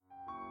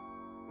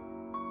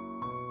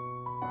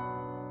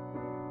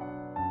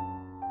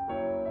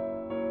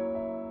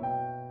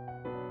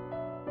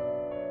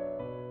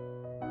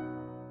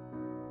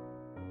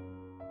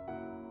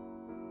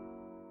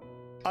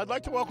I'd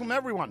like to welcome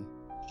everyone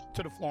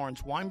to the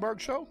Florence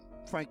Weinberg Show.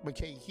 Frank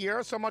MacKay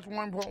here. So much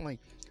more importantly,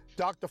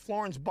 Dr.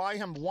 Florence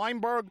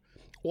Weinberg,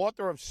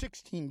 author of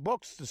 16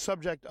 books, the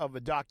subject of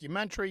a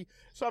documentary,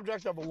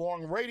 subject of a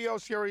long radio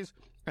series,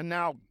 and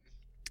now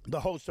the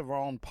host of our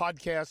own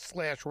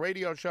podcast /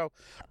 radio show.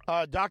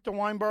 Dr.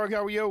 Weinberg,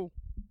 how are you?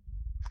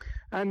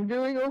 I'm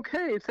doing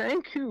okay.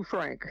 Thank you,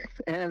 Frank.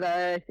 And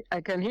I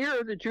can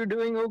hear that you're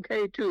doing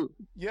okay, too.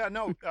 Yeah,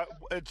 no,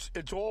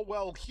 it's all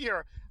well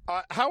here.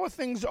 How are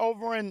things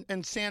over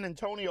in San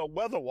Antonio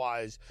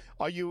weather-wise?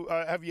 Are you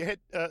have you hit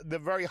the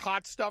very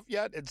hot stuff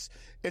yet? It's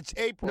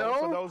April.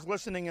 No. For those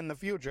listening in the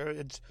future.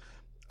 It's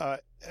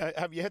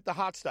have you hit the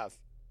hot stuff?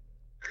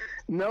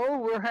 No,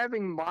 we're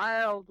having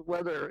mild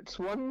weather. It's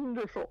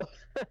wonderful.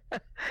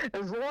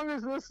 As long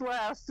as this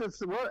lasts,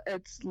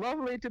 it's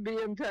lovely to be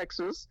in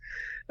Texas.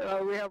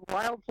 We have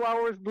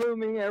wildflowers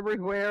blooming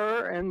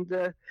everywhere, and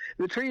the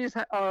trees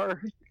are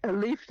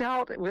leafed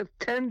out with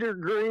tender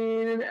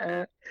green.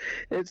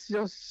 It's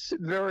just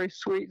very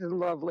sweet and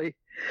lovely.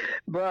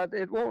 But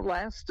it won't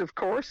last, of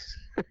course.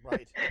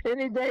 Right.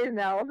 Any day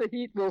now, the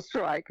heat will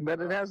strike, but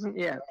it hasn't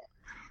yet.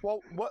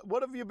 Well,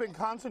 what have you been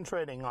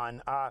concentrating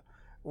on?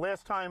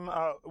 Last time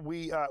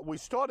we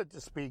started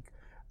to speak,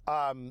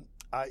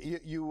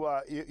 you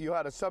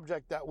had a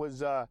subject that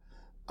was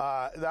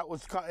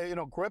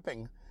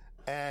gripping,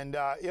 and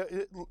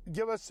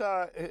give us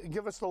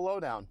the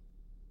lowdown.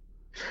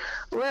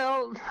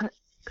 Well,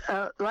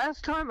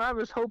 last time I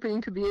was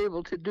hoping to be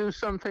able to do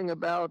something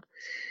about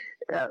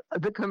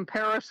the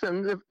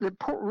comparison, the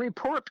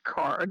report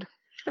card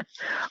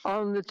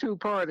on the two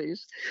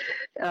parties,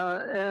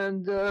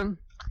 and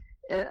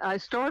I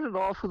started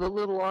off with a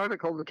little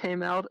article that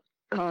came out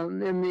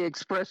in the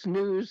Express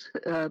News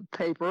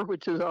paper,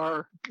 which is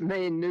our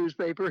main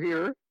newspaper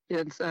here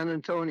in San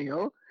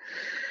Antonio,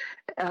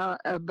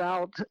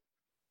 about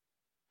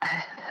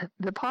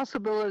the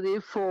possibility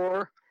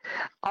for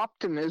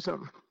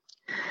optimism.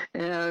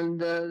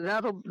 And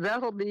that'll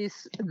be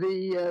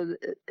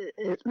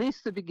at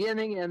least the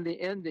beginning and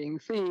the ending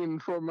theme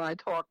for my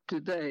talk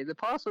today, the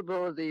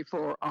possibility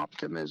for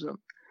optimism.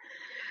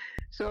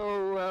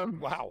 So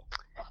wow.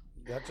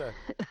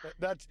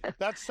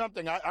 That's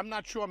something. I'm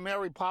not sure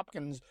Mary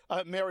Poppins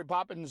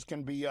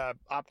can be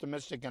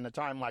optimistic in a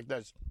time like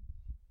this.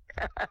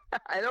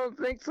 I don't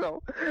think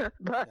so,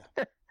 but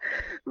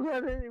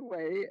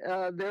anyway,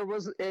 there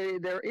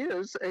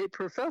is a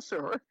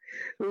professor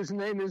whose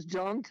name is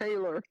John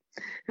Taylor,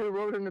 who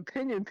wrote an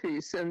opinion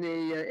piece in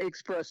the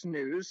Express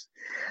News,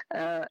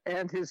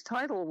 and his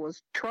title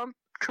was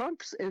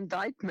Trump's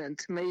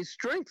indictment may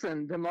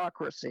strengthen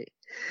democracy.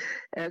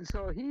 And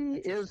so he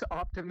is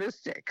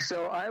optimistic.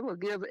 So I will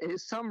give a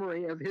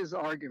summary of his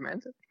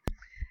argument,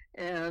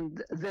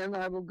 and then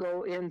I will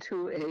go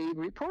into a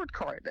report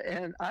card.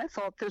 And I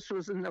thought this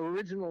was an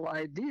original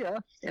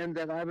idea and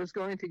that I was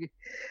going to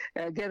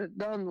get it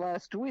done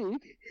last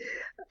week.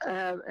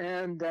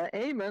 And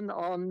Eamon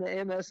on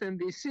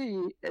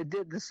MSNBC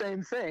did the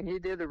same thing. He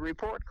did a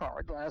report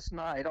card last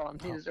night or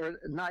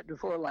night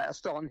before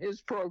last on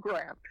his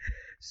program.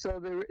 So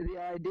the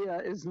idea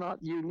is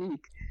not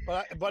unique.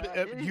 But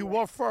anyway. You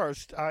were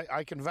first.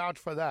 I can vouch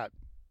for that.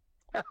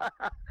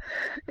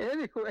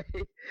 Anyway,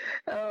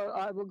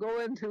 I will go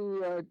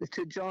into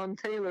to John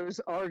Taylor's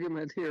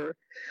argument here.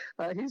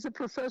 He's a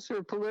professor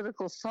of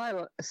political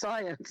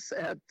science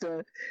at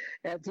the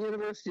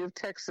University of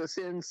Texas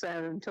in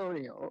San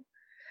Antonio,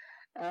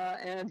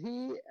 and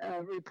he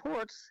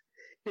reports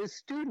his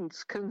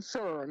students'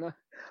 concern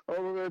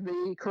over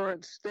the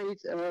current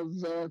state of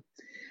the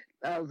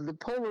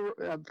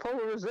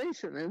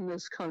polarization in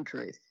this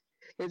country.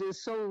 It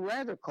is so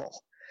radical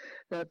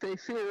that they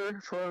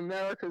fear for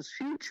America's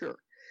future,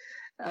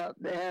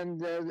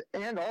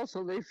 and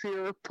also they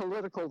fear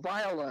political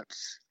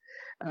violence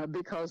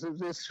because of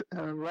this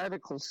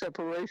radical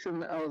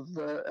separation of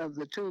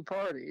the two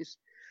parties,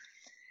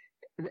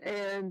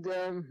 and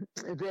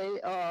they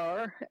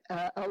are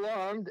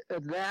alarmed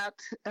that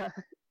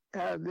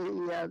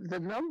the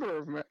number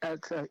of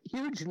it's a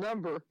huge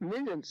number,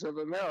 millions of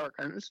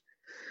Americans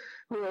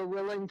who are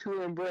willing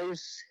to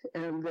embrace,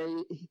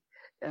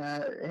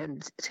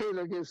 and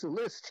Taylor gives a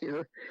list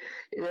here.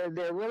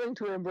 They're willing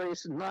to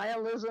embrace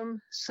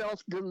nihilism,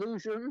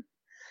 self-delusion,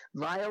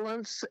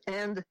 violence,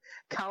 and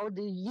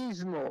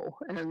caudillismo.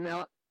 And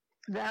now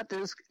that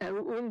is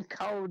un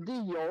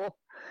caudillo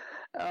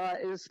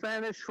is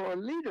Spanish for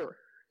leader.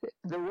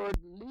 The word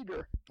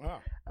leader,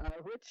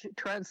 which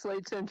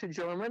translates into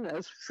German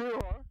as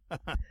Führer,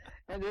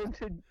 and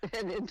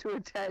into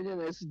Italian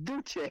as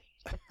Duce.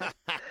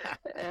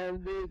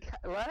 And the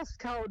last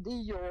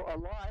caudillo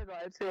alive,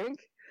 I think,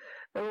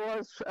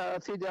 was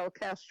Fidel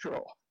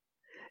Castro,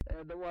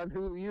 the one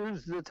who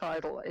used the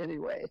title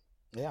anyway.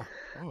 Yeah.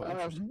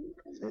 Oh,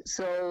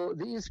 so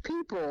these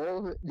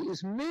people,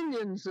 these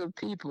millions of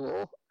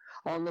people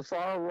on the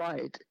far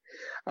right,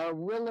 are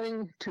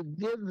willing to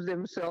give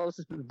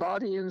themselves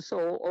body and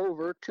soul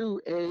over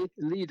to a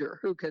leader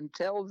who can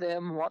tell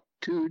them what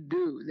to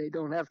do. They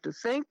don't have to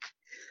think.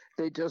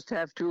 They just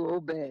have to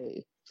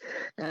obey.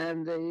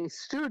 And the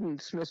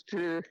students,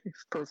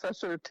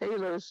 Professor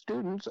Taylor's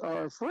students,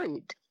 are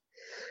afraid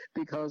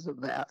because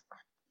of that.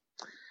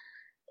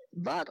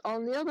 But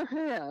on the other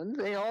hand,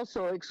 they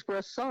also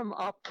express some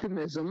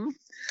optimism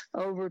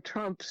over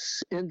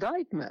Trump's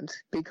indictment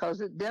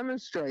because it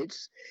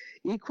demonstrates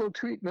equal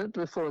treatment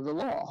before the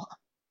law,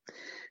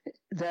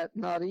 that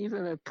not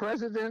even a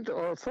president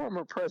or a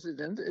former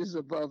president is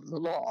above the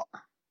law.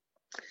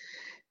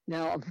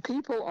 Now,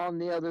 people on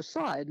the other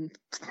side,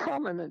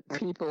 prominent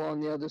people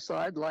on the other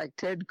side, like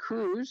Ted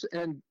Cruz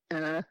and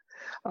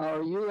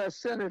our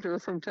U.S. Senator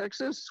from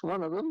Texas,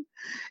 one of them,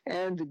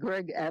 and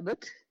Greg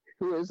Abbott,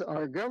 who is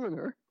our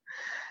governor,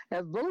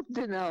 have both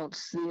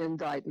denounced the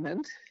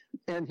indictment,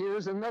 and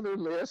here's another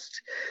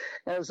list,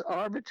 as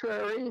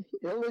arbitrary,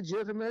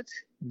 illegitimate,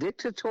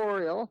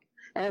 dictatorial,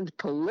 and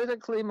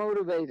politically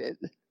motivated.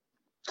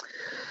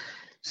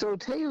 So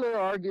Taylor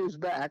argues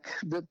back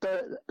that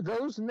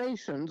those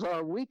nations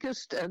are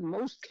weakest and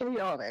most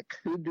chaotic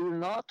who do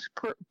not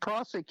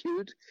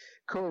prosecute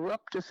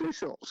corrupt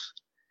officials,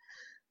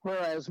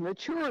 whereas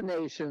mature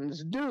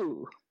nations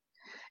do.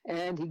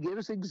 And he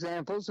gives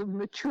examples of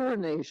mature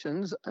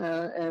nations,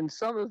 and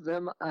some of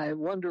them I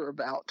wonder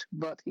about,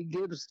 but he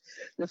gives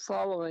the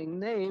following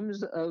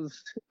names of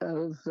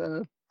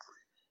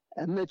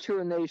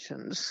mature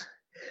nations: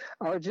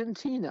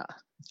 Argentina,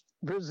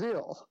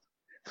 Brazil,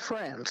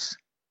 France,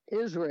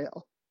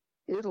 Israel,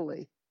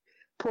 Italy,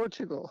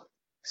 Portugal,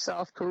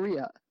 South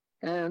Korea,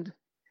 and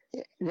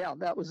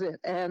that was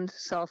it, and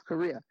South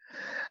Korea.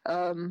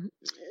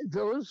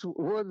 Those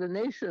were the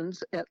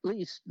nations, at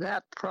least,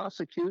 that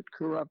prosecute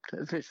corrupt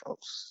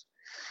officials.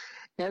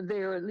 And they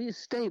are at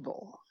least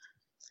stable.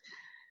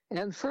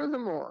 And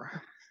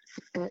furthermore,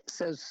 it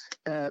says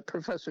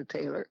Professor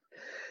Taylor,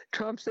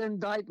 Trump's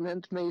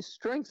indictment may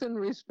strengthen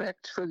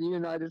respect for the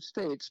United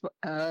States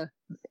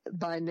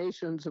by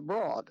nations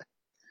abroad.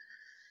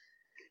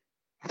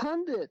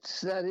 Pundits,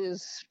 that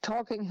is,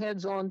 talking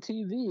heads on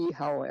TV,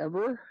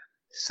 however,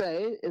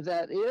 say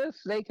that if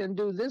they can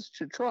do this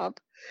to Trump,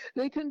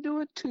 they can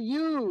do it to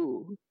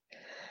you.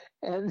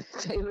 And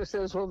Taylor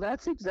says, well,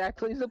 that's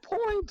exactly the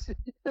point.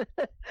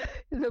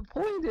 The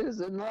point is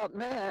that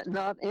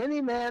not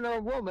any man or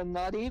woman,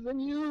 not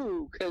even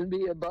you, can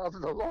be above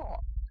the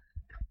law.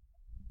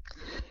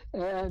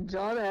 And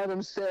John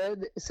Adams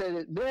said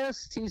it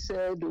best. He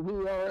said,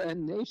 we are a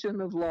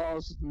nation of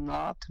laws,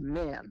 not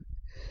men.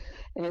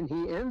 And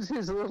he ends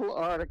his little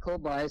article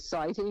by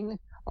citing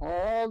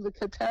all the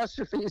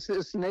catastrophes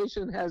this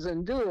nation has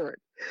endured: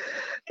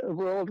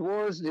 world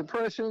wars,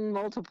 depression,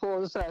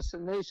 multiple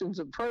assassinations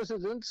of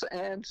presidents,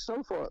 and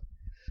so forth.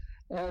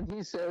 And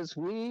he says,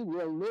 we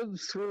will live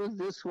through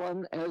this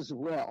one as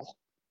well.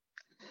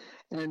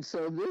 And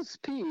so this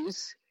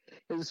piece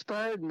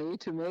inspired me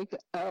to make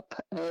up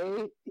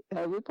a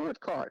report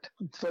card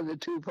for the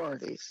two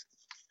parties.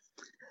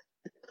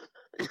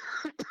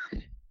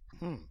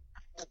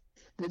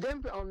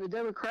 On the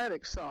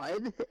Democratic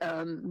side,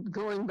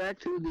 going back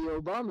to the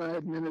Obama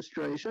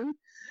administration,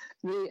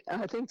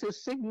 I think the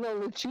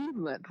signal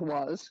achievement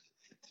was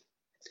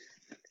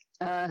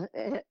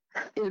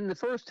in the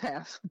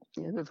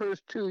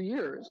first 2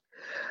 years,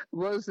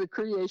 was the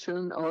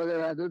creation, or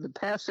rather the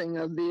passing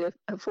of the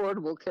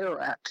Affordable Care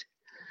Act.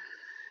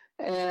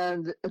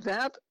 And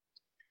that,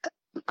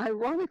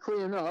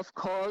 ironically enough,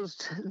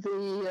 caused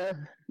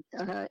in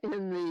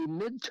the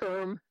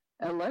midterm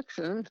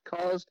election,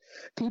 caused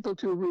people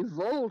to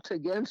revolt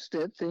against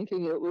it,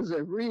 thinking it was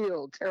a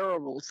real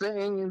terrible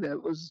thing,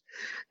 that was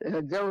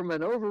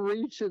government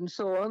overreach and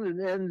so on.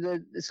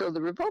 And so the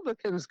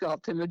Republicans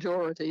got the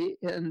majority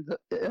in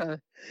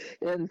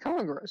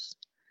Congress.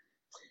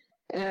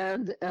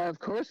 And of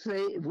course,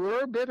 they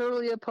were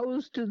bitterly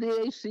opposed to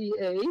the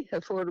ACA,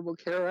 Affordable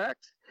Care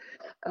Act.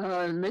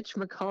 Mitch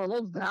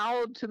McConnell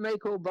vowed to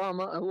make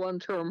Obama a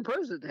one-term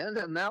president,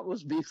 and that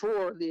was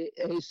before the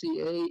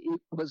ACA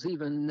was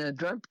even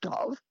dreamt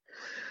of.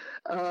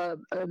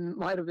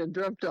 Might have been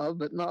dreamt of,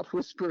 but not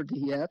whispered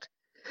yet.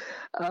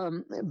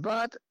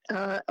 But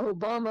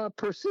Obama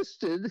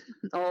persisted,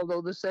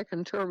 although the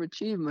second-term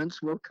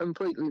achievements were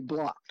completely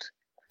blocked.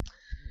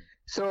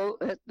 So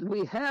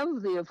we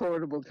have the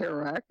Affordable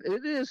Care Act.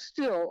 It is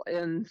still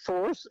in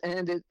force,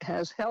 and it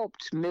has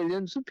helped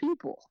millions of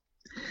people.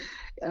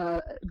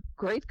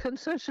 Great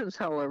concessions,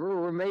 however,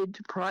 were made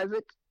to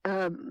private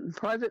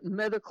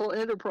medical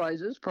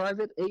enterprises,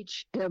 private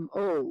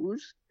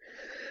HMOs,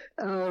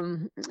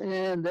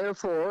 and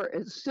therefore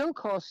it's still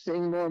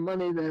costing more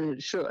money than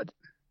it should.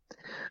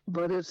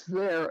 But it's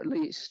there at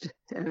least,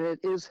 and it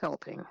is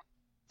helping.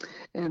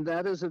 And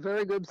that is a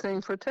very good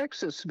thing for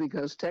Texas,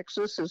 because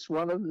Texas is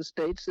one of the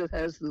states that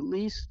has the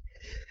least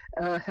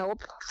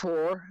help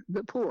for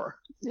the poor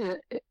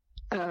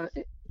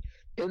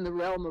in the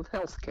realm of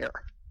health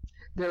care.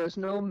 There is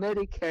no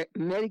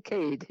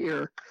Medicaid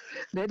here.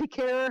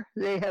 Medicare,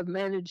 they have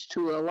managed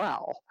to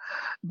allow,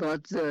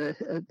 but the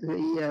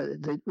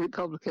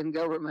Republican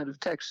government of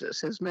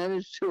Texas has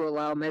managed to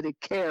allow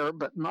Medicare,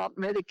 but not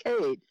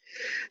Medicaid.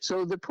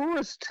 So the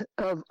poorest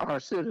of our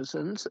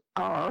citizens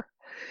are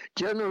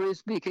generally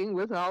speaking,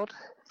 without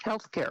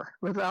health care,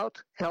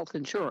 without health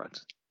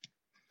insurance.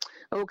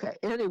 Okay,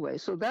 anyway,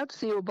 so that's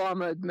the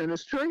Obama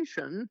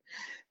administration,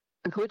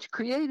 which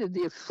created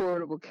the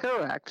Affordable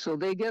Care Act, so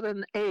they get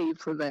an A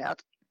for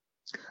that.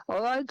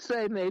 Well, I'd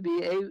say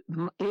maybe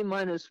A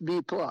minus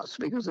B plus,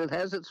 because it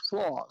has its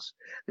flaws.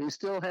 They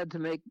still had to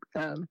make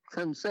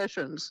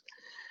concessions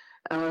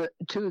to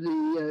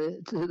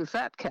the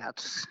fat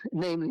cats,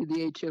 namely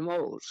the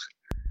HMOs.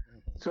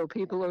 So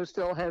people are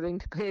still having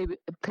to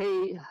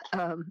pay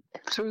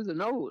through the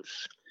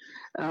nose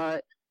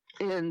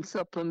in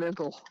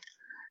supplemental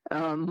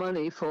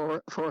money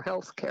for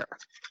health care.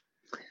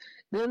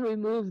 Then we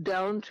move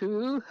down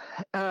to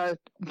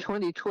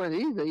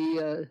 2020,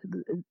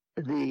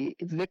 the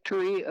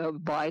victory of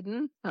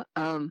Biden,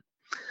 and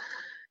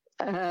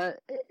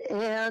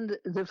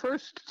the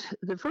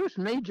first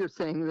major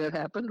thing that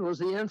happened was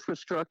the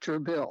infrastructure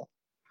bill,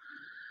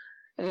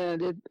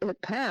 and it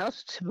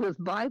passed with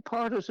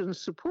bipartisan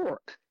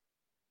support.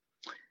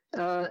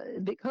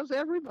 Because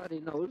everybody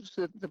knows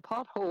that the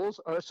potholes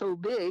are so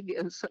big,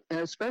 and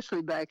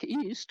especially back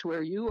east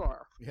where you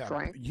are,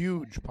 Frank.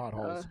 Huge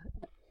potholes.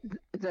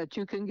 That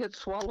you can get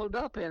swallowed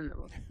up in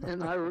them.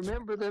 And I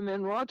remember them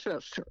in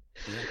Rochester.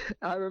 Yeah.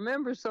 I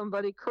remember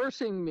somebody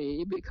cursing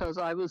me because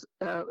I was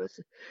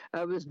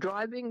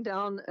driving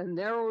down a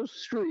narrow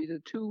street, a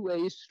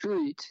two-way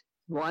street,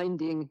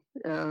 winding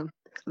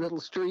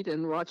little street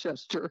in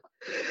Rochester,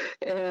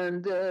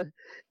 and the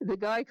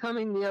guy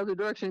coming the other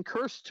direction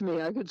cursed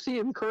me. I could see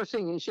him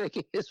cursing and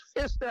shaking his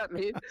fist at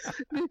me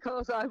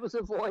because I was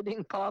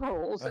avoiding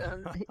potholes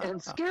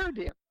and scared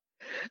him.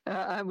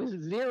 I was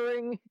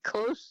veering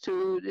close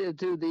to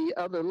the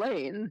other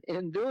lane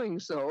in doing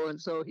so,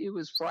 and so he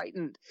was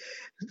frightened.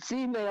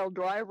 Female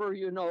driver,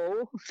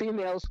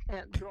 females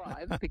can't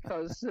drive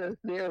because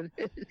they're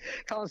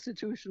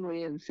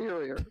constitutionally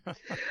inferior.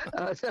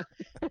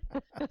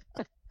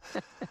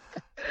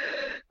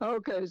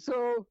 Okay,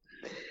 so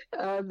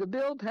the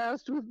bill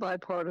passed with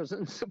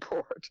bipartisan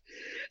support,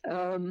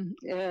 and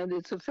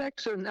its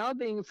effects are now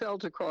being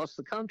felt across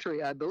the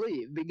country, I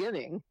believe,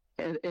 beginning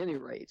at any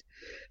rate.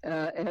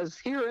 As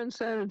here in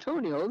San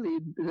Antonio,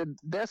 the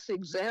best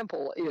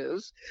example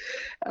is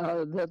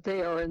that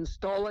they are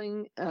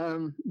installing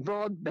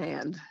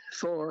broadband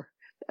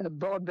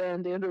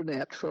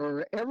internet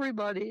for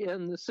everybody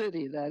in the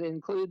city. That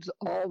includes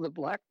all the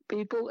black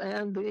people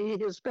and the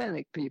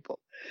Hispanic people.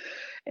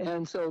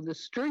 And so the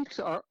streets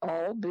are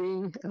all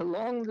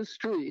along the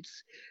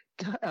streets,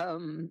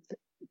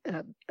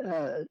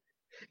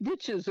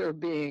 ditches are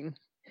being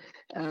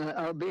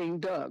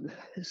dug,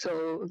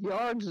 so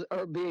yards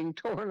are being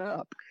torn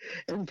up,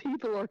 and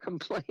people are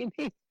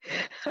complaining.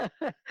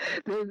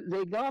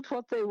 They got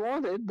what they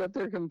wanted, but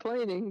they're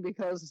complaining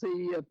because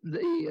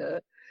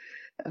the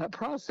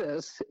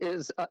process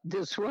is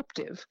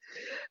disruptive.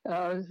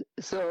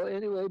 So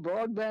anyway,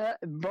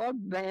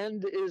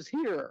 broadband is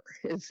here.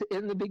 It's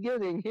in the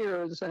beginning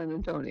here in San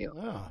Antonio.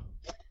 Oh.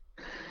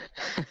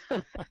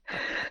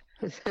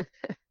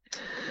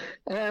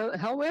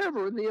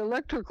 However, the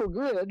electrical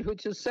grid,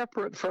 which is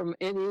separate from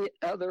any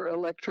other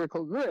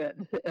electrical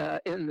grid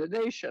in the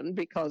nation,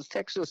 because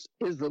Texas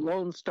is the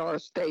Lone Star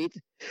state,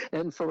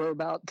 and for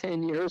about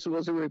 10 years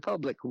was a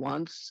republic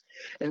once,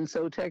 and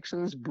so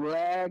Texans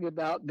brag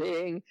about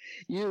being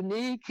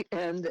unique,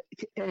 and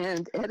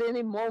at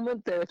any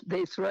moment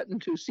they threaten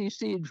to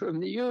secede from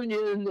the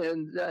Union,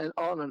 and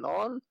on and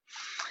on.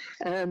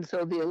 And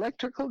so the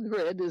electrical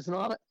grid is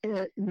not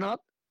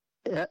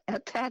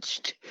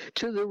attached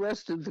to the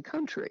rest of the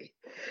country.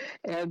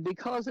 And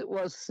because it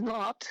was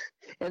not,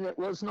 and it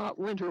was not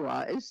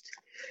winterized,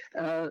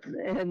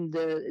 and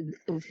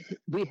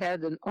we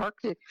had an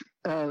Arctic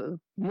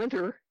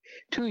winter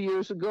 2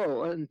 years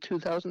ago in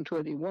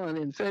 2021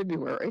 in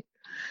February,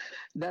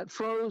 that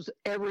froze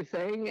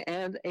everything,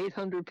 and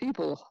 800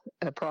 people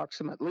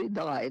approximately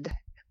died.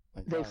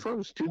 They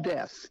froze to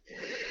death.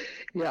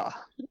 Yeah.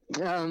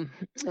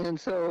 And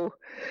so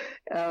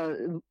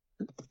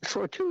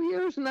for 2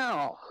 years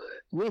now,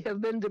 we have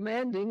been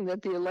demanding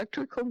that the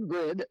electrical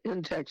grid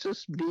in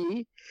Texas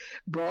be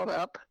brought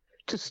up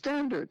to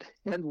standard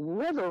and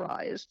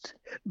weatherized.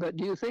 But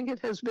do you think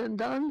it has been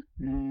done?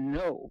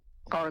 No.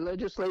 Our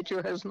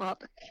legislature has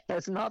not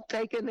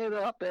taken it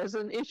up as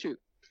an issue.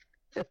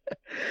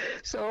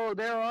 So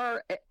there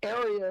are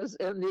areas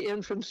in the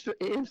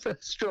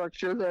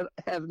infrastructure that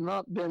have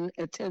not been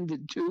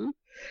attended to,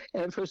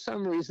 and for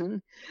some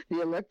reason,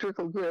 the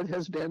electrical grid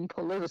has been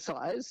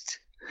politicized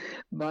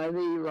by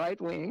the right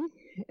wing,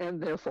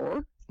 and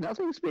therefore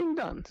nothing's being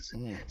done.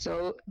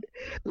 So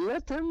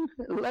let them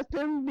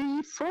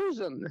be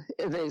frozen,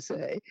 they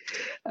say.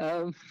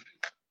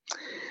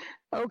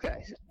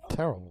 Okay.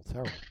 Terrible.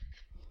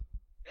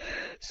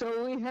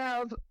 So we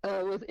have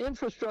with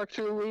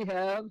infrastructure, we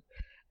have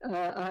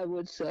I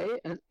would say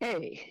an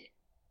A,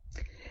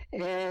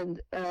 and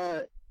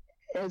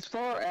as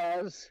far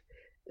as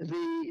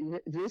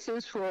this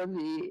is for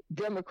the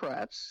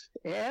Democrats,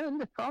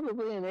 and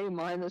probably an A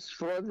minus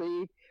for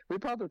the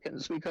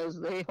Republicans, because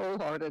they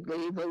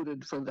wholeheartedly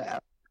voted for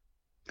that.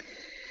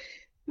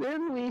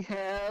 Then we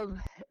have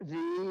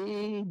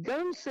the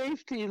gun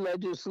safety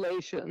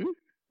legislation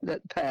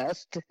that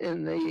passed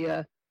in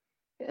the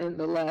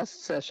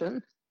last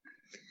session,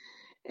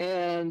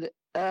 and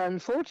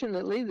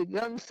unfortunately, the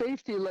gun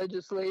safety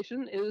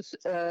legislation is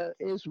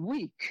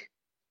weak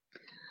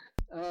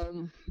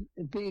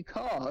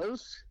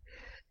because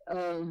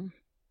um,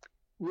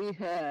 we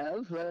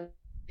have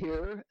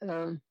here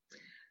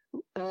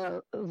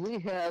we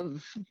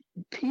have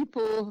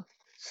people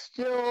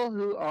still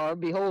who are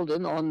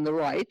beholden on the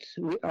right,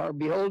 we are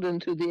beholden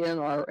to the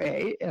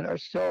NRA and are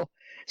still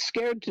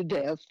scared to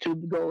death to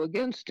go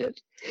against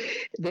it.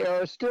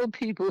 There are still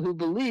people who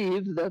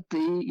believe that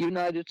the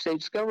United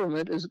States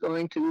government is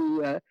going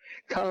to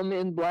come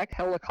in black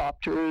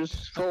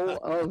helicopters full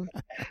of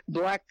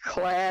black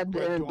clad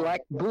and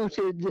black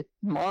booted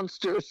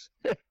monsters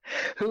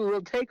who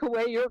will take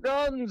away your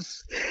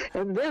guns.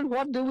 And then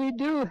what do we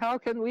do? How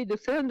can we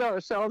defend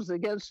ourselves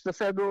against the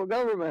federal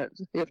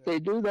government if they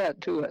do that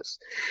to us?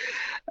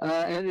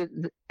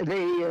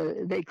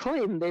 They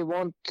claim they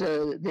want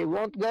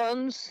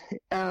guns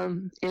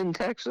in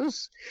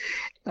Texas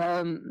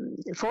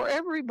for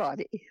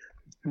everybody,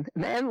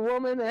 man,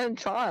 woman, and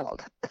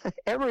child.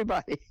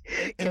 Everybody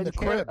can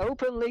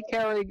openly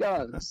carry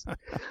guns.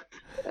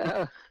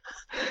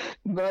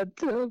 But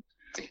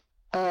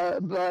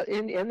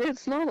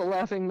it's not a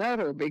laughing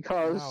matter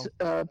because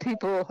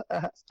people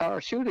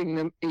are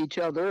shooting each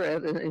other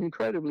at an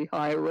incredibly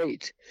high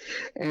rate,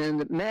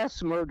 and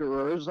mass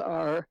murderers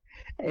are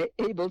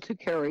able to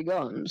carry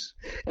guns.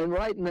 And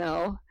right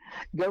now,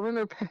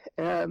 Governor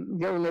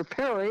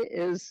Perry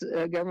is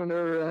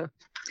Governor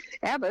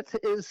Abbott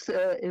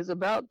is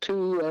about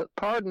to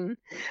pardon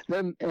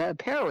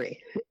Perry,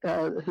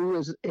 who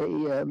is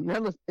a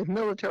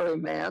military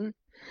man,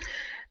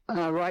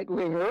 right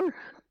winger,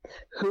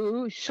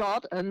 who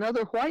shot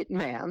another white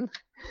man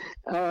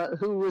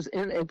who was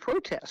in a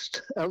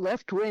protest, a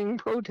left-wing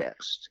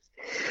protest.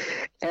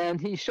 And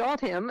he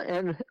shot him,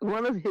 and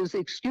one of his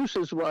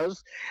excuses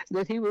was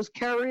that he was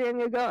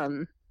carrying a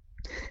gun.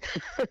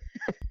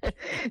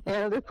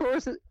 And of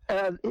course,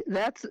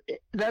 that's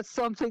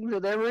something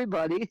that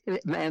everybody,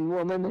 man,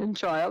 woman, and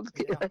child,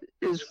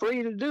 is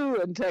free to do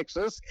in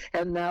Texas,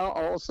 and now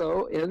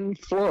also in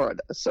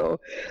Florida. So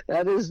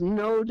that is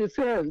no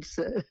defense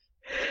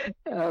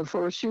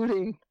for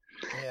shooting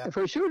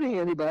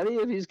anybody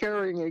if he's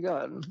carrying a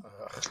gun.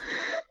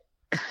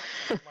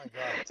 Oh my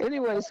God.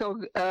 Anyway, so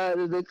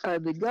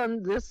the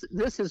gun.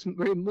 This is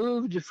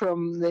removed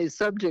from the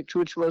subject,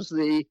 which was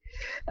the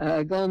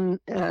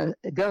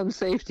gun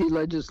safety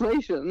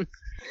legislation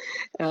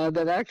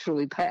that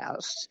actually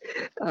passed,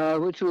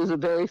 which was a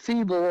very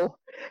feeble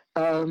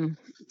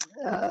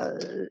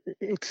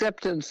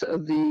acceptance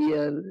of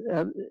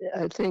the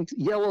I think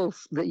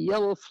the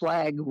yellow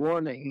flag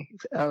warning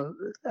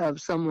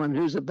of someone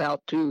who's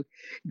about to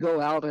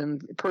go out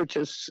and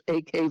purchase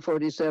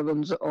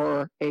AK-47s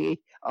or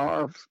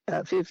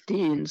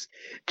AR-15s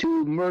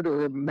to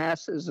murder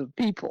masses of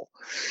people.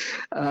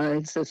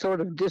 It's a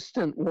sort of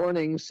distant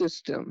warning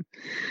system.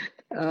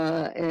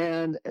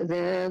 And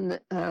then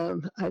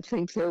I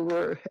think there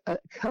were a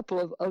couple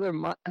of other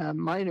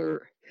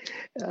minor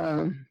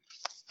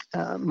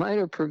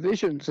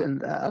provisions in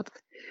that.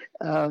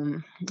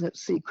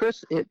 Let's see,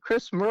 Chris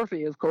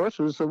Murphy, of course,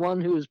 was the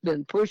one who's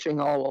been pushing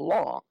all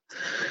along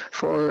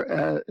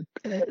for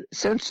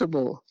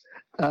sensible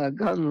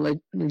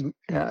gun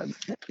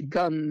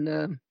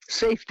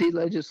safety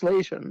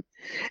legislation.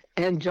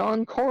 And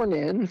John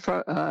Cornyn,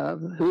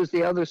 who's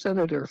the other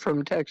senator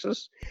from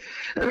Texas,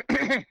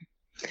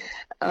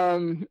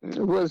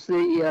 was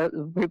the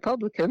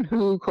Republican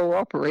who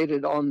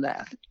cooperated on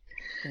that.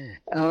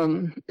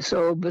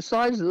 So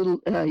besides the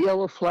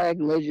yellow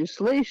flag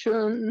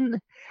legislation,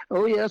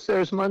 oh yes,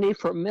 there's money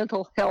for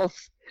mental health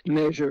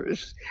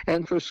measures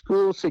and for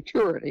school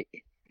security.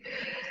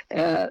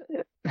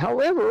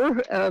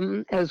 However,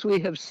 as we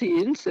have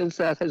seen since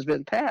that has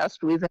been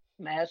passed, we've had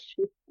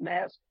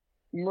mass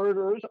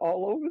murders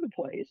all over the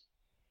place.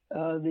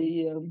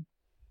 The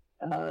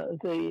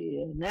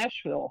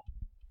Nashville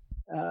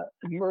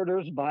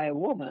murders by a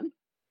woman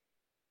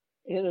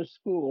in a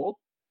school,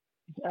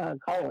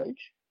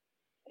 college,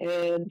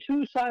 and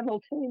 2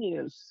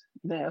 simultaneous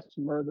mass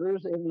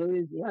murders in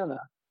Louisiana.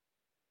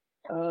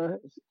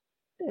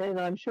 And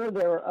I'm sure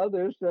there are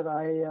others that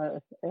I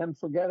am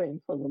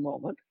forgetting for the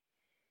moment,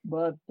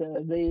 but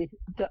the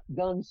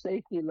gun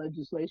safety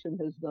legislation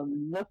has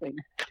done nothing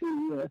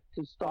to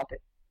stop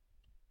it.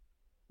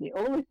 The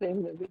only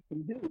thing that we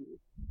can do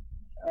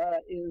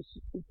is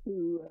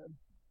to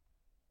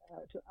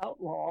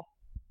outlaw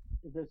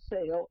the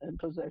sale and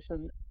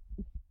possession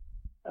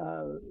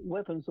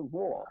weapons of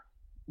war,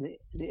 the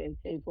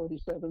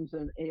AK-47s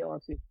and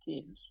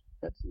AR-15s.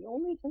 That's the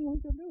only thing we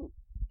can do.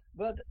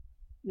 But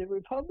the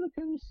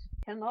Republicans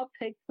cannot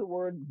take the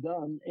word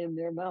gun in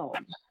their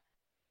mouths.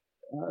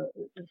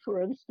 For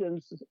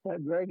instance,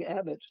 Greg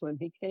Abbott, when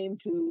he came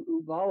to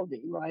Uvalde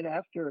right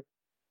after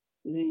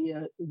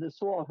the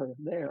slaughter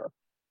there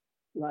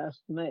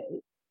last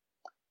May,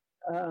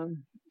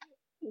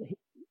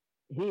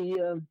 he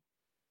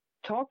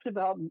talked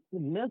about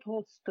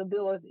mental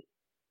stability,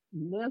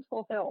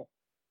 mental health.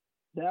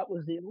 That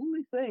was the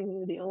only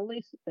thing,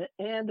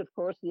 and of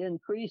course the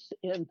increase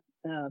in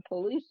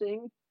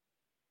policing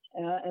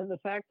and the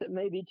fact that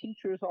maybe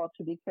teachers ought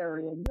to be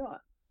carrying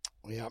guns.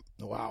 Yeah.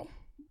 Wow.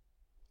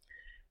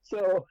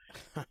 So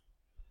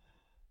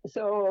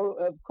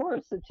of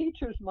course the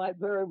teachers might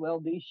very well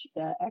be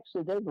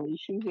accidentally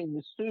shooting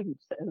the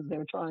students as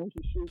they're trying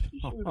to shoot the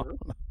shooter.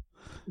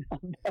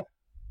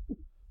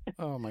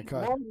 Oh my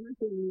God. More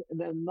likely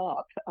than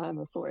not, I'm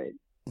afraid.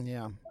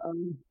 Yeah.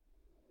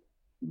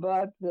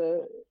 But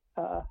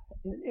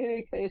in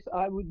any case,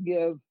 I would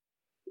give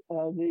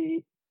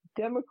the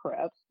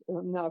Democrats.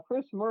 Now,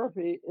 Chris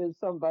Murphy is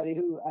somebody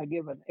who I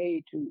give an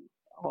A to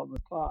all the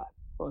time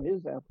for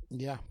his efforts.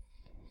 Yeah.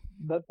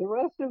 But the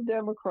rest of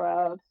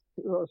Democrats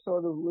are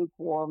sort of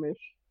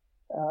lukewarmish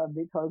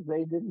because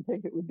they didn't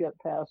think it would get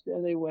passed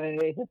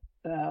anyway.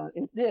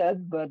 It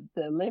did, but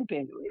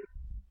limpingly.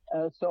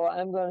 So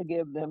I'm going to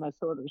give them a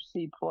sort of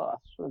C+ for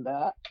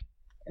that.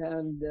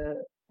 And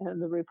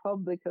the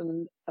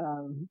Republican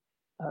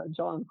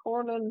John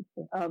Cornyn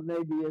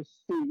maybe a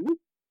C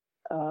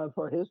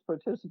for his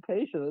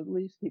participation. At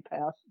least he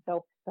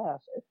helped pass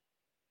it.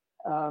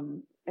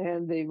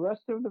 And the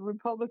rest of the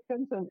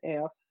Republicans an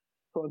F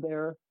for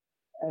their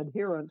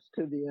adherence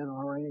to the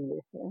NRA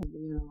and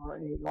the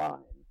NRA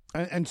line.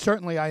 And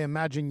certainly, I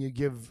imagine you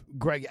give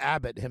Greg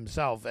Abbott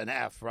himself an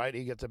F, right?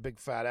 He gets a big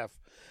fat F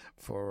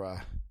for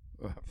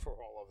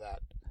all of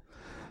that.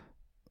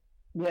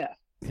 Yeah.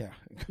 Yeah.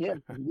 Yes.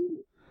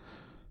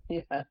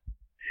 Yeah.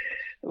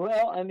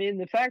 Well, I mean,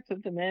 the fact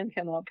that the man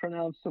cannot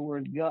pronounce the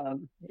word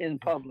gun in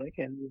public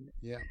and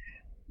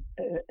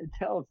it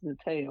tells the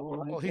tale.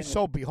 Well, he's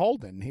so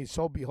beholden. He's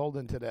so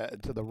beholden to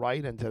the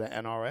right and to the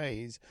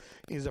NRA.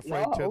 He's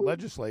afraid to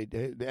legislate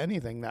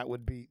anything that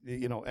would be,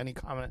 any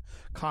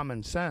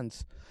common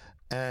sense.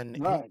 And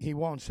right. he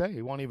won't say.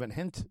 He won't even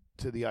hint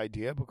to the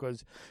idea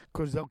because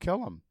they'll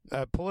kill him.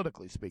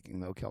 Politically speaking,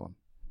 they'll kill him.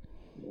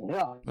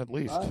 Yeah. At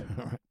least.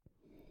 Right.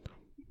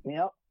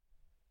 Yep.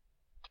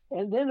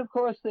 And then, of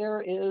course,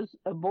 there is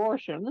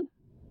abortion,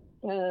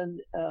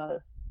 and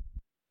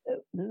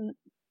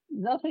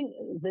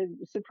nothing. The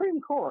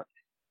Supreme Court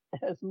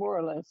has more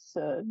or less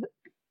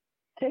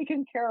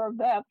taken care of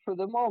that for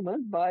the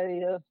moment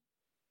by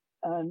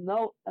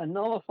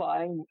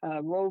nullifying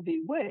Roe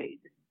v.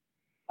 Wade,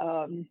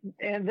 and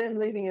then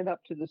leaving it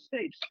up to the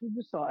states to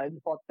decide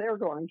what they're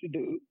going to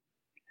do.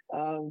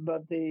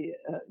 But the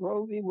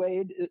Roe v.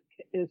 Wade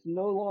is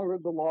no longer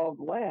the law of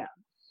the land,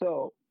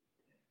 so.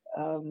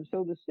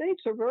 So the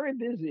states are very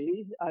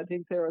busy. I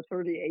think there are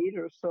 38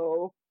 or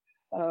so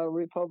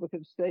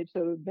Republican states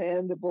that have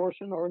banned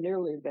abortion or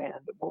nearly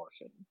banned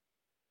abortion.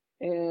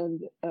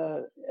 And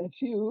a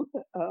few,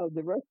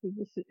 the rest of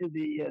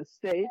the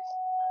states,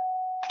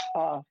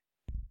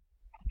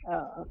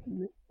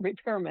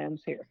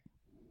 repairman's here.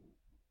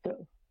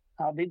 So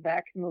I'll be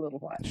back in a little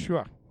while.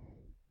 Sure.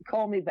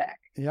 Call me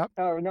back. Yep.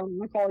 Or no,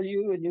 I'll call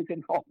you and you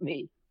can call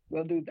me.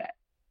 We'll do that.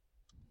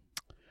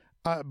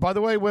 By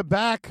the way, we're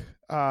back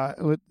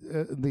with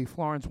the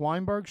Florence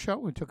Weinberg Show.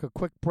 We took a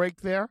quick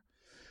break there.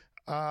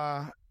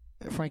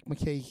 Frank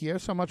MacKay here.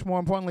 So much more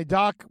importantly,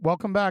 Doc,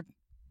 welcome back.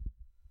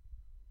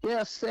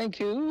 Yes, thank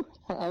you.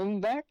 I'm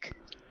back.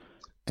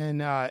 And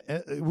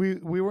we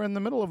were in the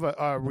middle of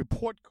a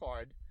report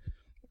card,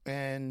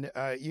 and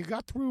you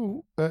got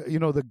through,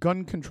 the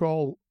gun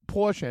control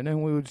portion,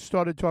 and we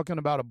started talking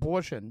about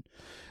abortion,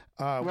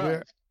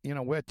 right.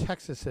 where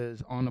Texas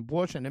is on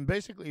abortion. And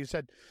basically you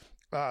said,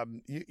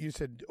 you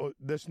said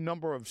this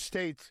number of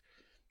states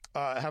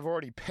have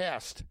already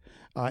passed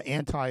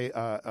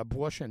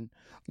anti-abortion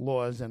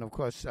laws, and of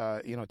course,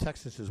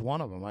 Texas is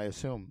one of them, I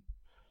assume.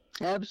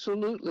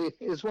 Absolutely,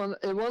 is one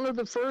of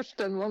the first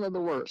and one of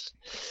the worst.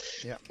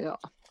 Yeah. Yeah.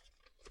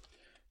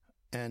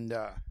 And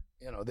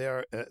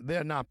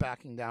they're not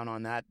backing down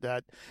on that.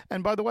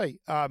 And by the way,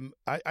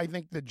 I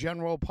think the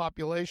general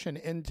population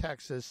in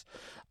Texas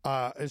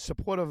is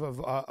supportive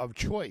of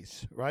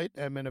choice, right?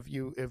 I mean, if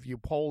you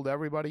polled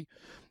everybody,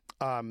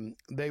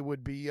 they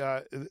would be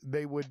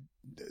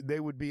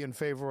in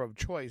favor of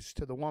choice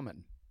to the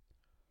woman.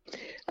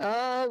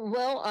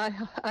 Well,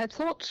 I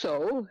thought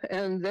so,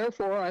 and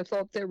therefore I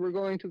thought they were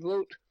going to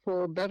vote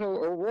for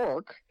Beto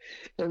O'Rourke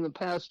in the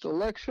past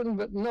election,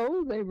 but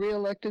no, they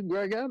reelected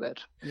Greg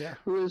Abbott,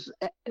 who is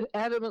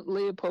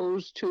adamantly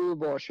opposed to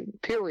abortion,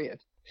 period.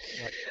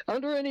 Right.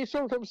 Under any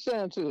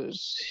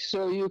circumstances.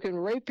 So you can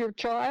rape your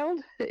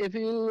child if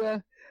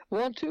you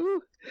want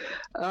to.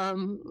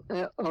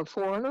 A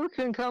foreigner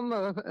can come,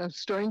 a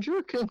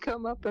stranger can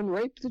come up and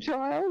rape the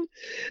child.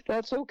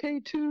 That's okay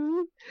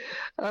too.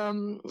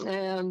 And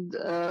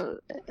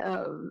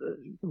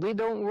we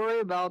don't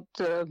worry about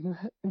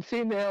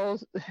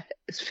females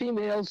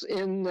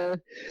in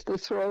the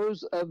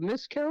throes of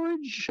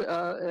miscarriage,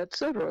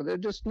 etc. There are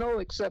just no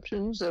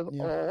exceptions at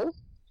all.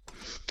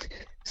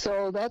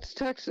 So that's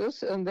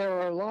Texas, and there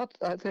are a lot,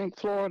 I think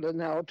Florida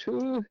now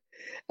too,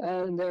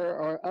 and there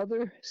are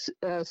other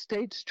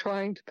states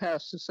trying to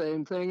pass the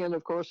same thing. And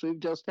of course, we've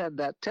just had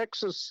that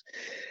Texas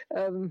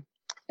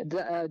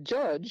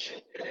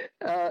judge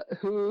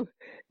who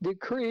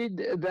decreed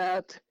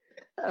that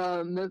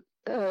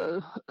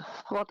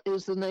what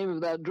is the name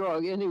of that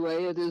drug?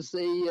 Anyway, it is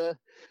a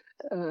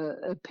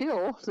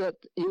pill that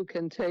you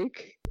can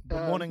take.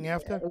 The morning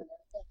after?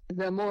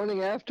 The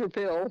morning after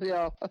pill,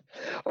 yeah.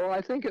 Or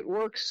I think it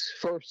works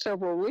for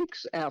several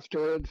weeks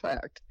after, in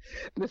fact.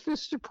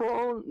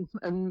 Mephistoprone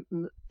and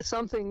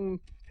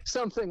something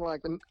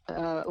like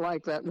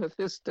that,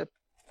 Mephisto.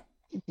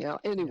 Yeah,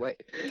 anyway,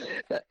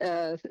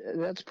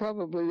 that's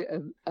probably,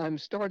 I'm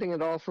starting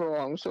it off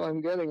wrong, so I'm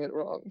getting it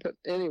wrong. But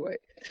anyway,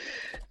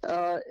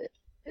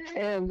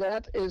 and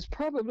that is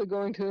probably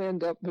going to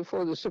end up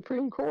before the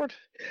Supreme Court,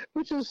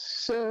 which is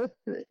the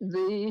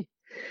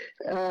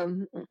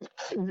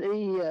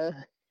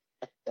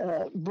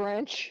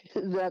branch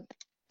that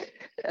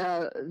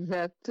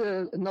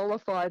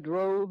nullified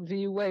Roe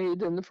v.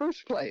 Wade in the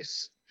first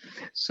place.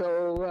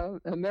 So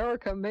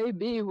America may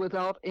be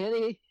without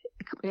any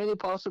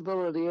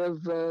possibility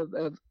of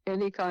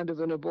any kind of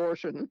an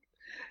abortion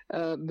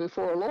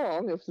before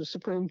long if the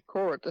Supreme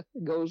Court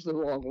goes the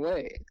wrong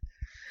way.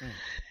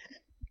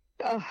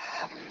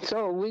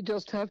 So we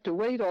just have to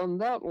wait on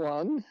that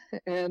one.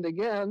 And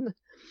again,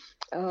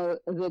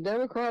 the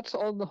Democrats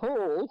on the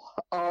whole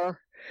are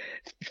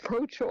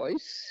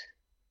pro-choice.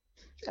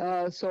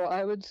 So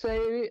I would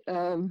say,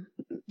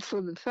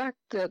 for the fact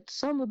that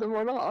some of them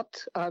are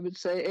not, I would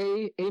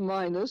say A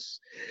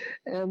minus,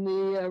 and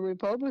the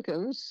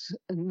Republicans,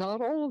 not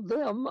all of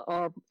them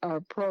are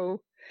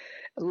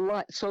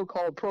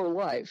so-called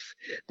pro-life.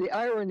 The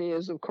irony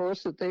is, of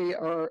course, that they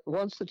are,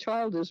 once the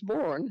child is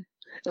born,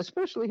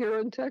 especially here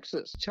in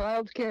Texas,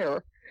 child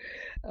care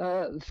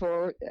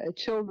for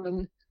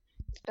children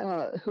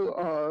who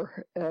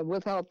are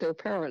without their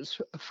parents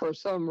for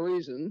some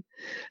reason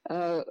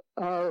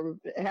are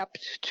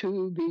apt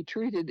to be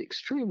treated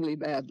extremely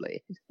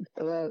badly.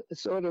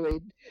 Sort of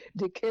a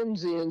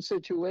Dickensian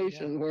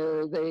situation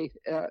where they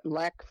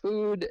lack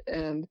food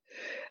and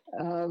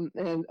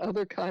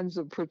other kinds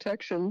of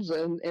protections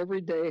and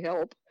everyday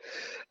help,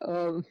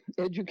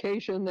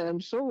 education,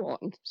 and so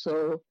on.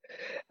 So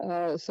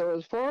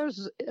as far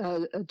as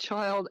a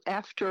child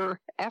after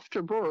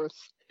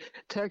birth,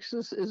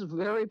 Texas is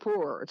very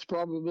poor. It's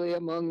probably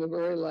among the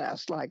very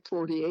last, like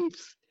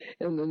 48th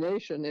in the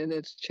nation in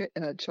its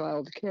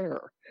child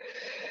care.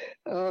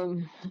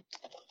 And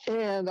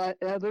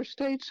other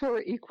states are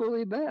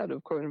equally bad,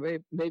 of course,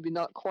 maybe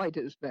not quite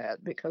as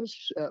bad,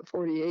 because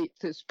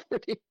 48th is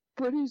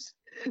pretty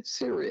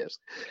serious.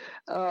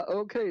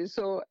 Okay,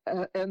 so,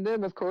 and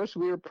then, of course,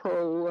 we're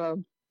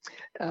pro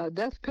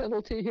death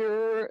penalty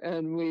here,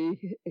 and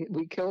we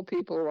kill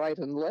people right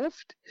and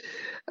left.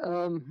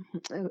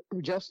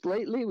 Just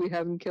lately, we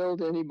haven't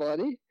killed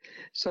anybody,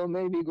 so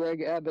maybe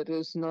Greg Abbott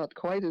is not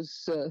quite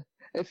as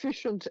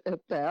efficient at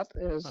that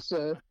as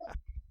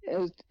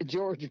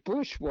George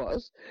Bush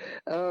was,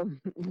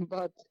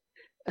 but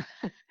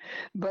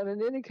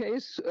in any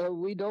case,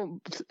 we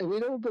don't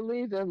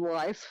believe in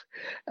life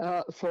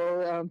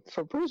for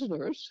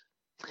prisoners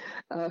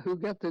who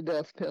get the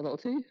death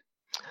penalty.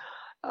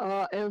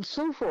 And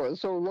so forth.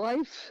 So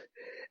life,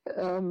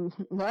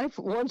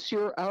 once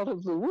you're out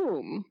of the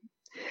womb,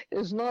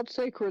 is not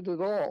sacred at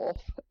all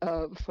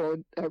for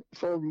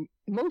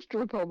most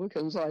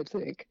Republicans, I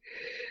think.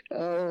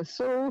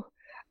 So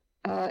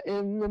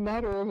in the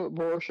matter of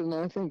abortion,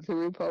 I think the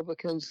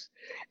Republicans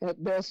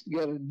at best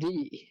get a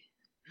D.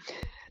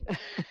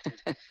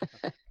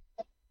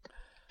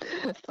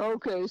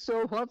 Okay,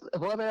 so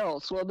what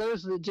else? Well,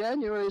 there's the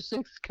January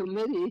 6th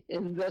committee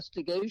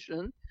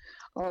investigation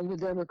on the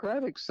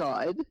Democratic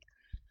side,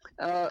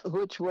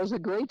 which was a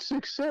great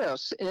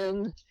success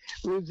in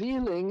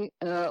revealing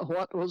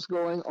what was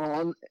going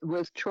on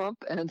with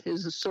Trump and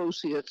his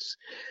associates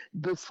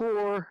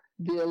before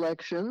the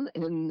election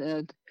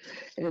in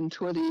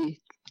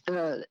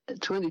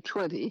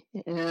 2020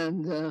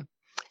 and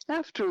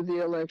after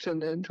the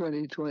election in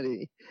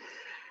 2020.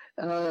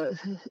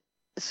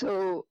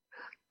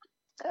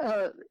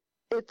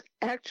 It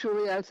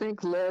actually, I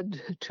think,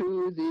 led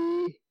to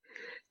the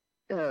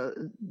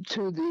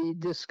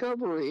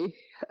discovery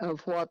of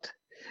what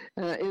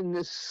in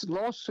this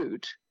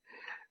lawsuit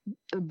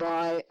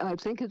by, I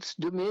think it's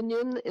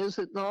Dominion, is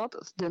it not?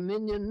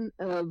 Dominion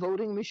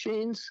voting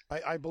machines?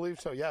 I believe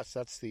so, yes.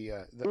 That's the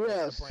yes.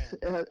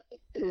 brand.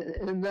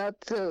 And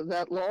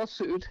that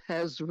lawsuit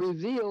has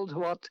revealed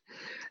what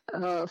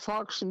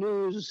Fox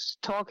News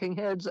talking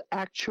heads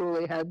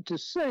actually had to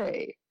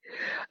say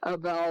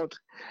about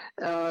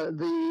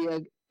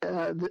the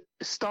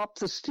Stop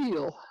the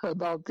Steal,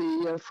 about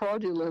the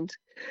fraudulent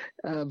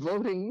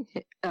voting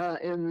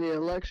in the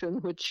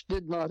election, which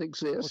did not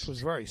exist. Which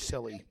was very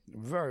silly,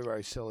 very,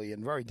 very silly,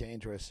 and very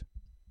dangerous.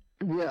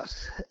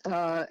 Yes,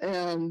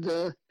 and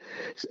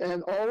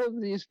all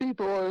of these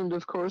people, and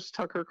of course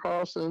Tucker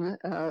Carlson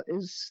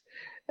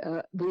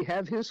we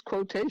have his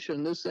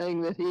quotation as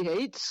saying that he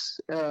hates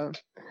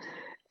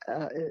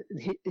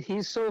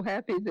he's so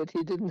happy that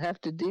he didn't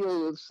have to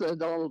deal with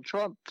Donald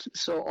Trump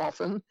so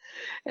often,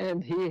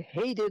 and he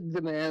hated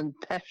the man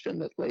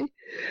passionately.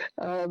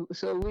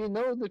 So we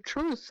know the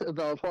truth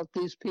about what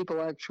these people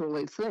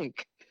actually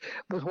think,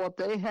 but what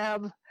they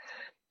have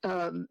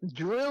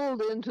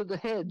drilled into the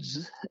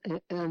heads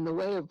in the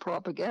way of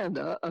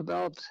propaganda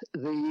about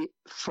the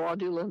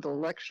fraudulent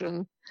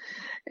election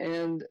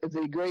and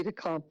the great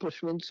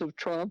accomplishments of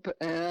Trump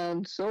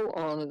and so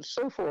on and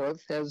so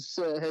forth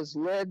has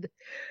led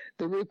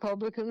the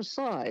Republican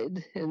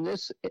side, and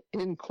this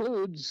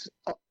includes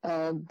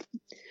all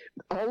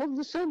of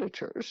the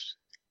senators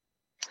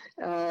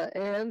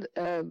and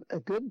a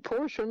good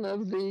portion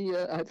of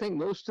I think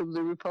most of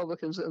the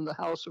Republicans in the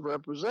House of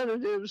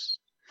Representatives,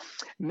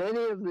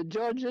 many of the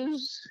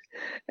judges,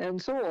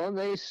 and so on.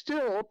 They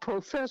still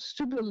profess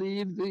to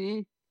believe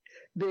the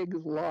big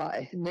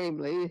lie,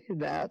 namely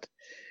that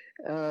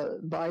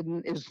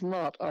Biden is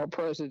not our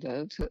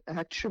president.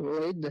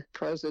 Actually, the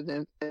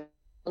president is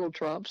Donald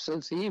Trump,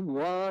 since he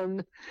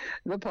won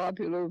the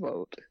popular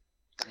vote.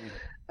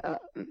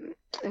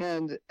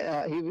 And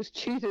he was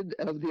cheated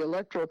of the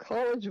Electoral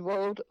College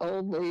vote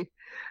only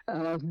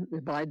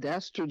by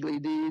dastardly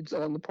deeds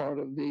on the part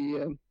of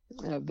the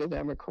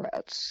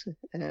Democrats,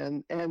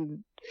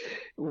 and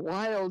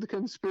wild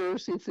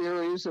conspiracy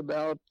theories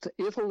about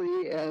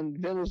Italy and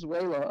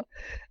Venezuela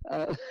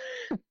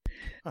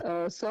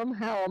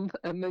somehow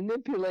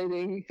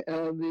manipulating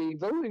the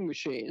voting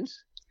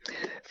machines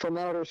from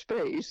outer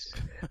space.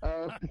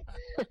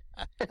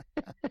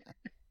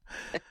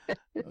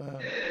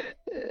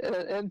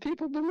 And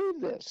people believe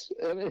this.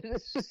 I mean,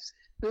 this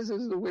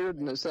is the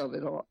weirdness of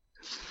it all.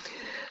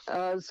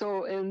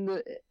 So in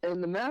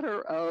the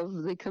matter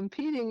of the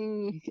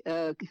competing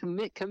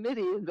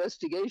committee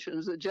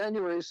investigations, the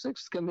January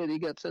 6th committee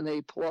gets an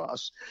A+.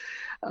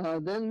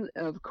 Then,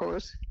 of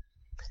course,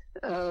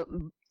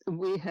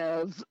 we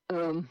have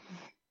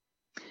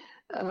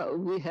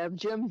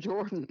Jim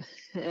Jordan,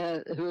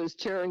 who is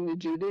chairing the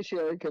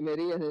Judiciary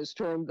Committee and has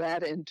turned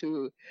that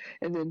into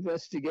an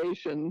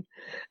investigation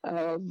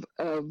of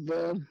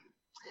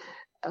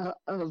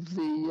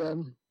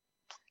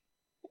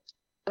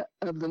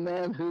the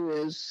man who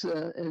is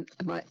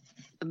my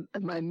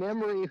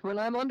memory. When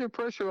I'm under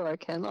pressure, I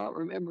cannot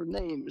remember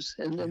names,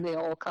 and then they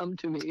all come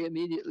to me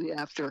immediately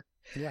after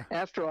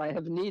I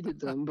have needed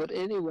them. But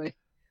anyway,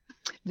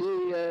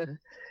 the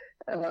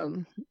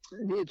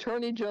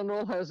Attorney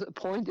General has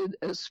appointed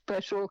a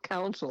special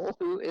counsel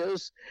who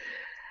is,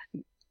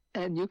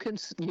 and you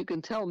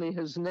can tell me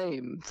his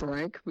name,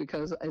 Frank,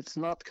 because it's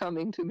not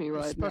coming to me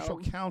right now. Special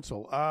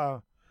counsel,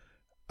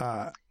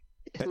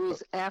 who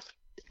is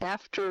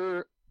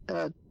after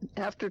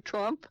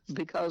Trump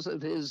because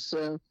of his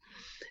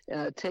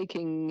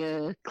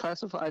taking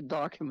classified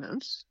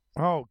documents.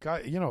 Oh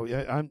God,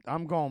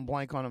 I'm going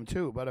blank on him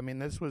too. But I mean,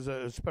 this was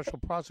a special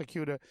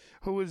prosecutor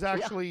who was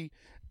actually,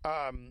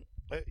 by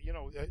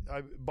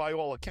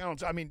all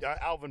accounts, I mean,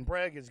 Alvin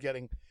Bragg is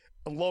getting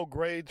low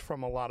grades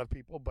from a lot of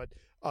people, but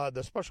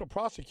the special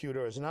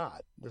prosecutor is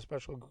not. The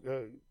special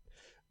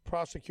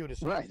prosecutor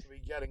seems to be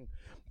getting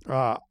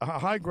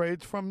high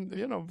grades from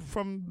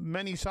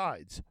many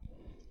sides.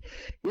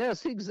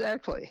 Yes,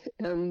 exactly,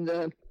 and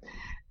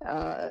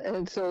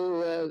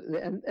so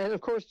and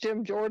of course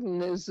Jim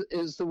Jordan is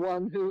the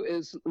one who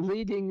is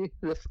leading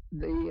the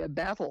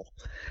battle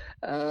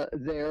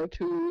there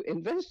to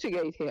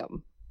investigate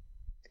him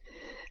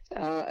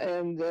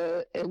and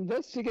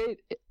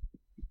investigate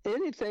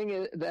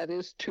anything that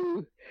is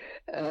to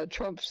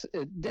Trump's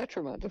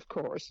detriment, of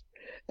course,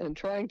 and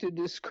trying to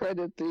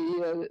discredit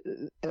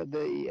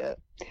the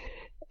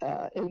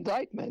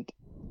indictment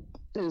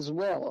as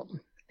well.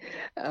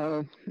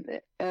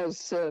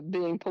 As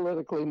being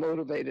politically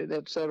motivated,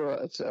 et cetera,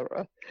 et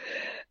cetera.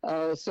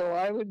 So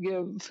I would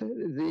give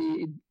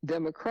the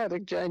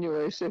Democratic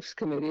January 6th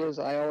committee, as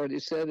I already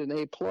said, an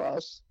A+.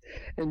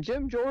 And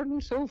Jim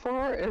Jordan so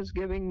far is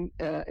given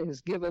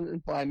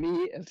by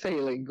me a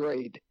failing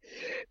grade,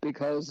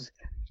 because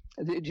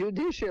the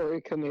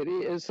Judiciary Committee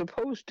is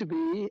supposed to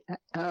be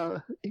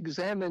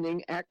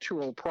examining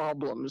actual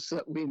problems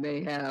that we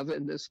may have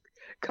in this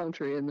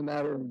country in the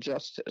matter of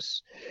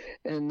justice,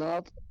 and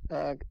not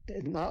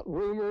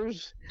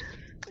rumors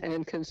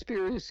and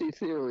conspiracy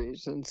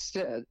theories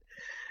instead,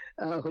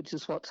 which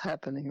is what's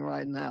happening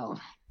right now.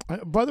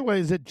 By the way,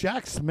 is it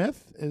Jack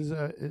Smith? Is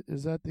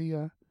that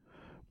the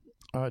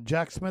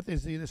Jack Smith?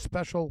 Is he the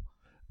special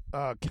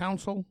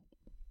counsel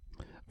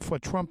for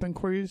Trump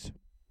inquiries?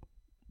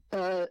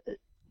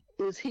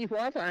 Is he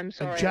what? I'm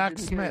sorry. Jack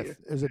Smith.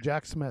 Is it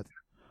Jack Smith?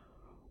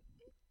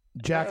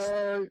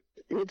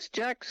 It's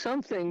Jack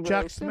something.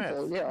 Jack Smith.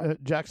 Simple, yeah.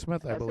 Jack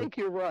Smith, I believe. I think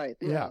you're right.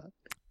 Yeah.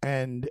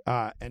 And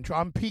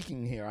I'm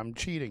peeking here. I'm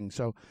cheating.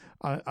 So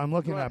I'm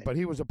looking at. But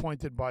he was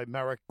appointed by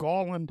Merrick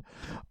Garland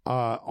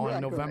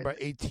on November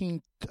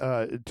 18th,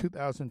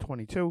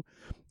 2022,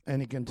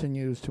 and he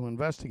continues to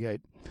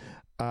investigate.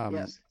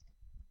 Yes.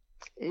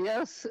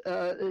 Yes,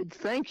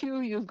 thank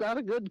you. You've got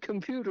a good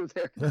computer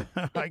there.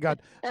 I got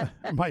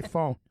my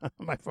phone.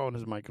 My phone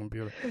is my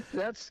computer.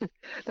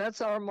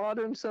 That's our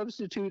modern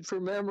substitute for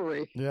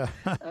memory. Yeah.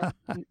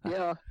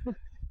 Yeah,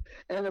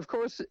 and of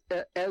course,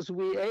 as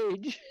we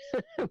age,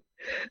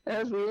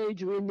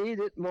 we need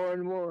it more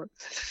and more.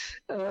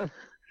 There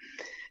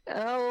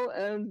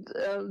are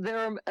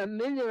a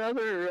million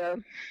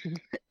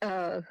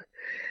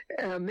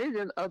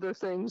other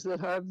things that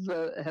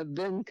have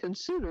been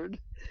considered.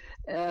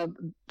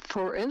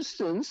 For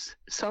instance,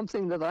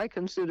 something that I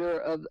consider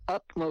of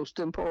utmost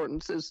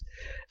importance is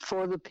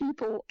For the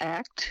People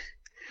Act,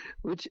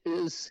 which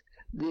is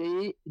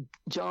the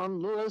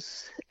John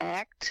Lewis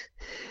Act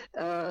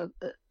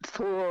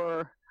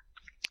for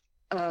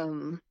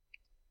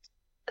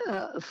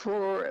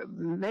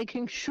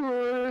making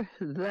sure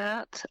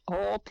that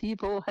all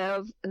people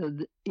have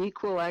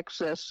equal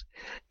access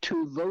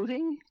to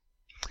voting,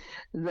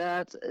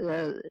 that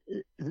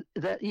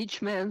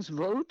each man's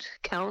vote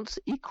counts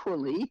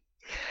equally.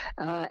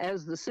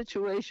 As the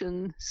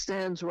situation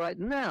stands right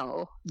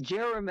now,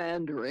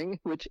 gerrymandering,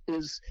 which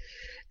is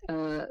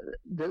the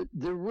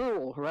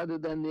rule rather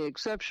than the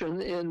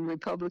exception in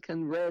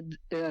Republican-led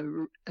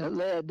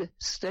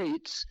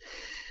states,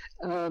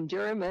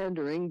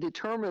 gerrymandering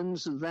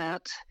determines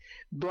that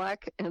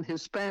Black and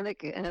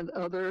Hispanic and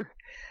other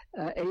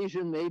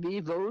Asian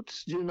maybe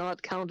votes do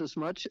not count as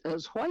much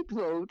as white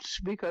votes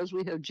because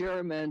we have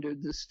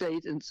gerrymandered the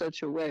state in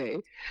such a way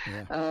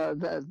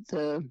that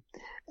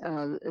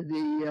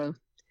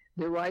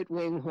the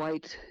right-wing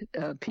white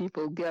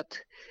people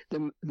get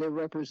the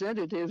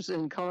representatives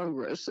in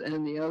Congress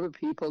and the other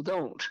people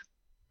don't.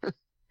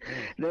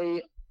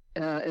 They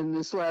in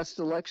this last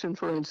election,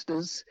 for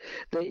instance,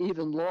 they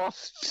even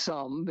lost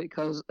some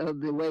because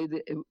of the way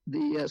the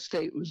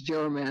state was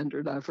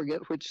gerrymandered. I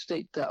forget which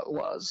state that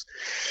was.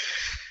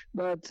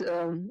 But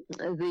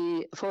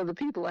the For the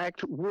People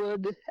Act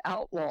would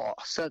outlaw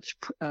such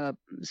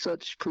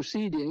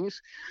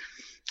proceedings,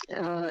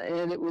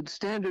 and it would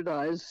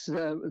standardize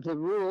the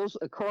rules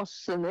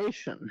across the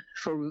nation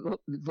for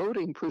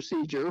voting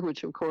procedure,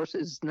 which of course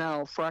is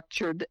now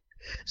fractured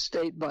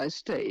state by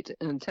state.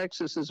 And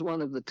Texas is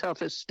one of the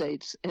toughest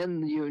states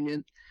in the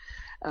union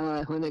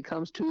when it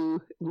comes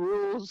to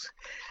rules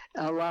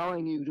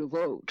allowing you to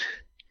vote.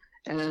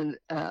 And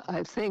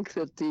I think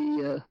that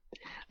the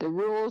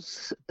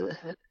rules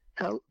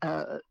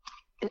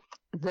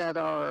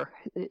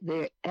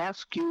they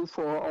ask you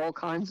for all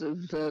kinds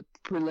of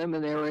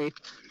preliminary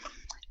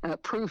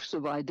proofs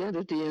of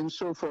identity and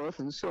so forth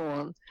and so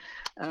on.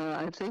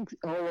 I think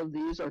all of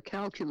these are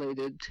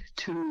calculated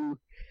to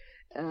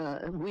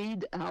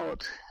weed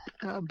out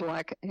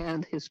Black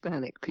and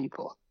Hispanic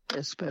people,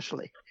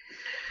 especially,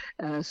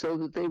 so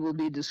that they will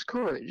be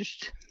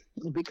discouraged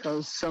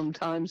because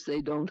sometimes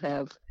they don't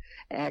have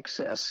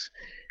access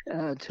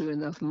to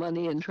enough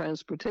money and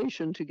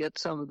transportation to get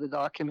some of the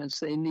documents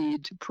they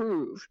need to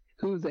prove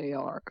who they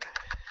are.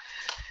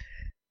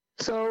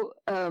 So,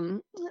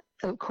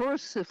 of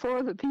course, the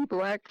For the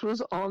People Act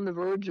was on the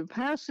verge of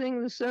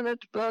passing the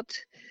Senate,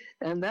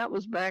 and that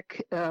was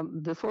back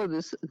before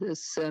this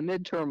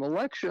midterm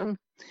election,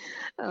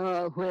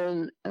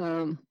 when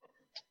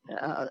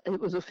it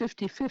was a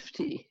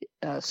 50-50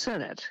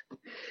 Senate.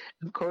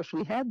 Of course,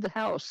 we had the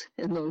House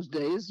in those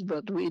days,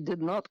 but we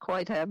did not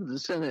quite have the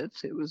Senate.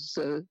 It was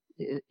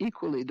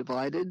equally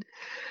divided.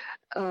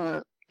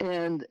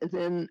 And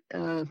then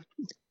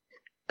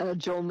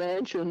Joe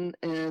Manchin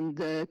and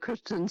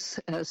Kristen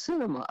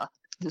Sinema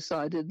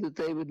decided that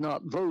they would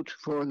not vote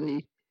for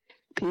the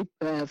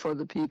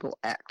People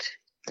Act.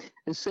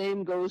 The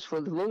same goes for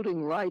the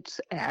Voting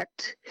Rights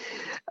Act.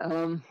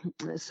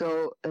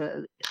 So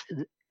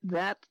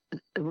that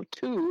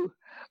too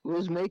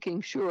was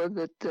making sure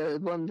that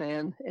one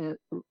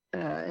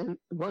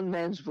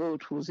man's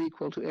vote was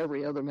equal to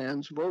every other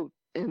man's vote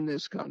in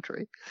this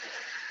country,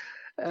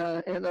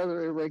 and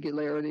other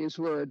irregularities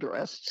were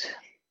addressed.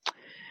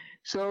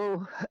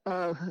 So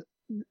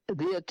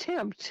the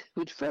attempt,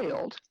 which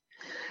failed,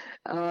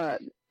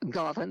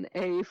 got an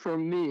A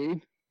from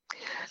me,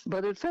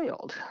 but it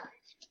failed.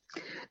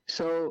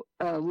 So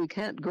we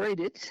can't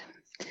grade it.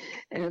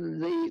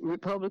 And the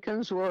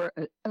Republicans were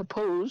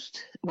opposed,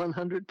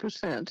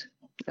 100%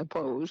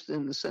 opposed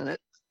in the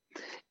Senate.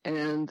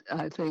 And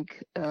I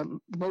think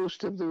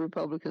most of the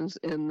Republicans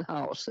in the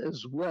House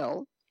as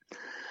well.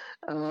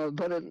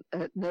 But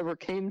it never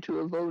came to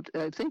a vote.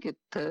 I think it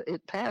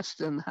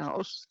passed in the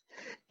House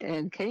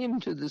and came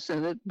to the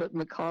Senate, but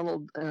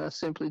McConnell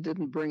simply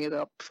didn't bring it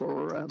up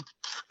for a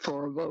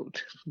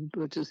vote,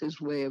 which is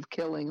his way of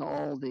killing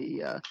all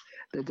the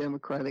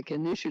Democratic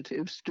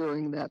initiatives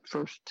during that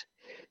first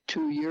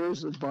 2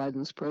 years of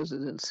Biden's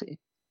presidency.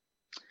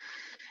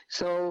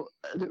 So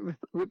the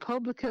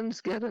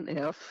Republicans get an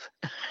F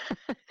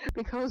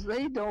because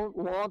they don't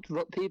want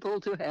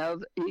people to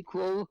have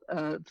equal,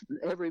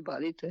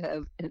 everybody to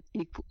have an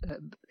equal,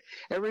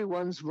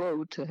 everyone's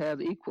vote to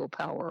have equal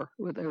power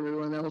with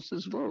everyone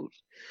else's vote.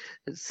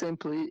 It's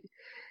simply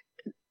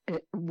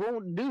it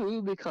won't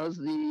do because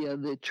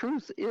the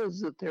truth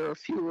is that there are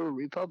fewer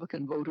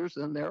Republican voters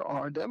than there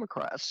are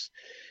Democrats.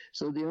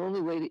 So the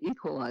only way to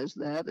equalize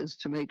that is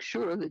to make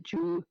sure that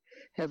you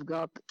have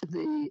got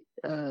the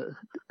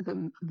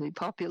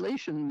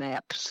population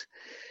maps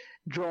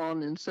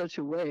drawn in such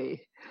a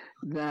way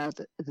that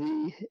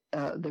the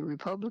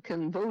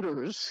Republican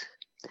voters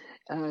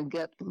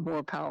get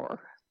more power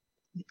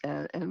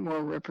and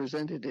more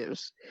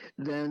representatives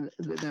than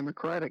the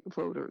Democratic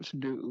voters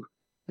do.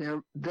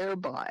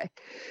 Thereby,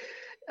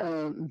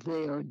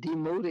 they are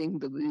demoting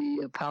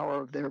the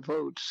power of their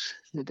votes,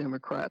 the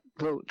Democrat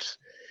votes.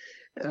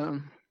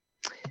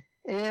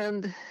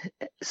 And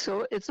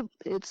so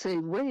it's a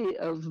way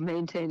of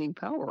maintaining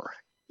power,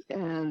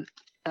 and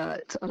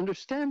it's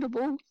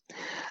understandable,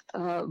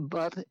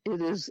 but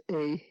it is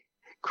a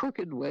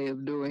crooked way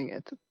of doing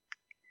it,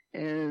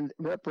 and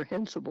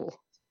reprehensible.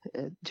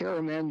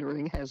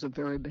 Gerrymandering has a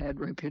very bad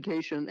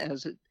reputation,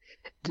 as it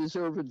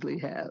deservedly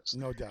has.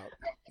 No doubt,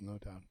 no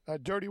doubt. A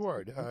dirty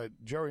word.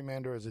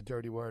 Gerrymander is a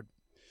dirty word.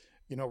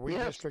 You know,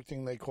 redistricting,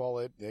 yes. They call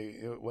it.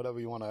 Whatever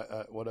you want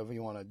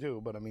to do.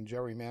 But I mean,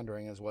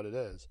 gerrymandering is what it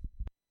is.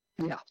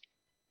 Yeah,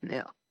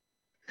 yeah.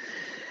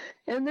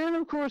 And then,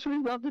 of course,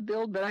 we've got the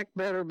Build Back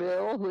Better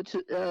bill,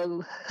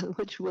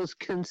 which was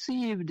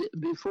conceived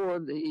before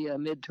the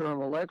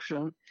midterm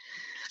election,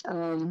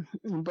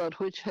 but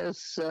which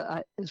has,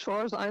 as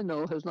far as I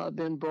know, has not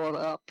been brought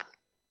up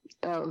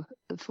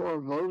for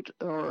a vote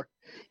or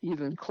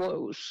even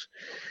close.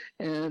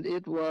 And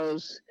it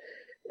was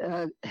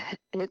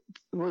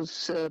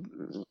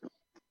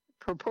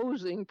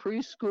proposing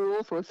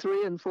preschool for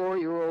 3- and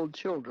 4-year-old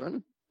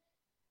children.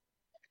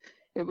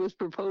 It was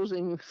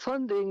proposing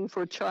funding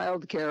for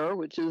child care,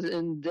 which is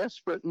in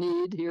desperate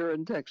need here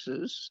in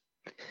Texas,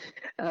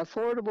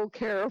 affordable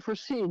care for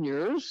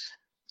seniors,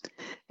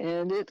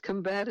 and it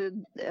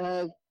combated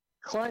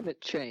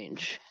climate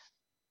change.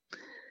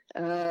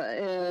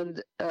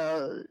 And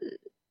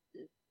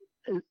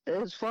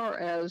as far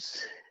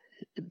as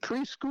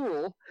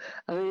preschool,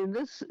 I mean,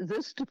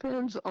 this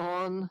depends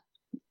on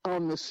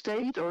the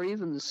state or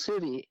even the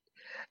city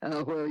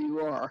where you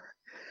are.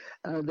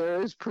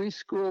 There is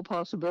preschool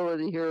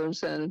possibility here in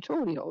San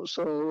Antonio,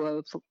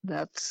 so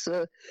that's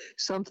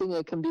something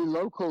that can be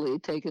locally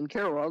taken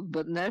care of,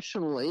 but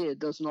nationally it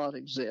does not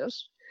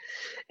exist.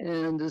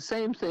 And the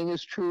same thing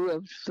is true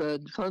of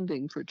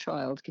funding for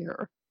child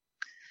care.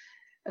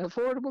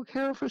 Affordable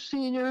care for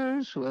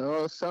seniors,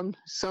 well, some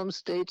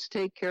states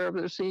take care of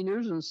their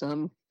seniors and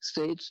some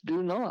states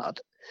do not.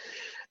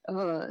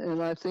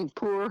 And I think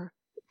poor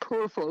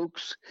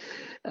folks,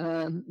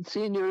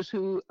 seniors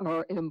who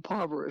are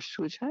impoverished,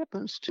 which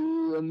happens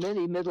to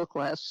many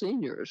middle-class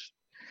seniors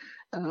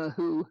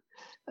who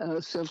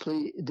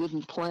simply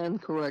didn't plan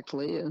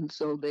correctly, and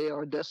so they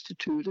are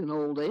destitute in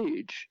old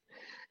age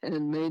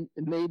and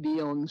may be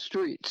on the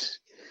streets.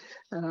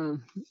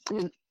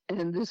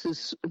 And this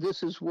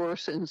is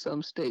worse in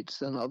some states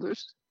than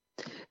others.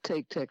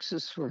 Take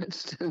Texas, for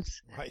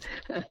instance. Right.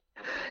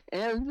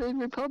 And the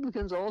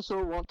Republicans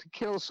also want to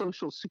kill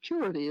Social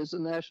Security as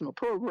a national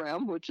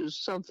program, which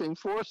is something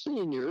for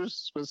seniors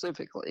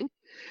specifically,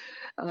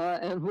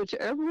 and which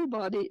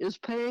everybody is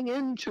paying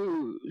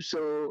into.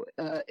 So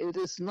it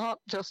is not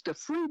just a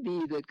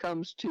freebie that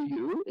comes to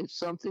you. It's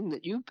something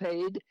that you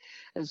paid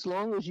as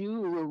long as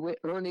you were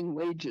earning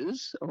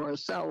wages or a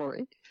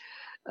salary.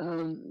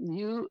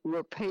 You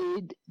were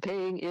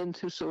paying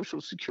into Social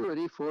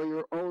Security for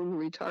your own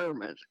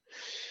retirement.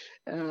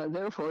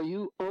 Therefore,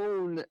 you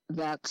own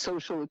that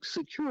Social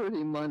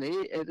Security money.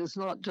 It is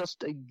not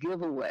just a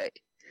giveaway.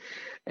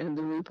 And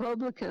the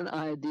Republican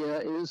idea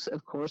is,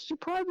 of course, to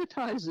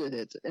privatize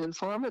it and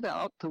farm it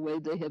out the way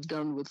they have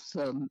done with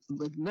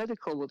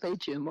medical, with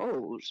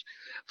HMOs,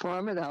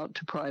 farm it out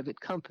to private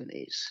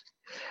companies.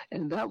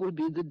 And that would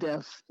be the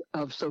death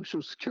of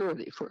Social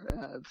Security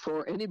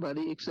for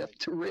anybody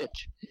except the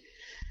rich.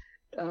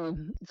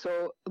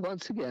 So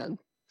once again,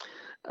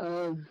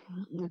 then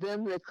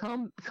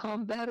the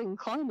combating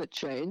climate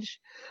change,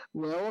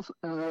 well,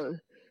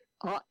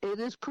 it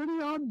is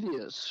pretty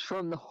obvious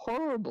from the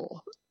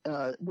horrible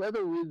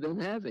weather we've been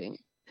having.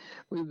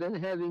 We've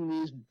been having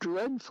these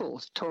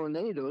dreadful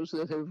tornadoes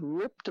that have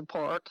ripped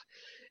apart,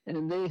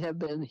 and they have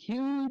been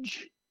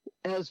huge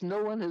as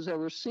no one has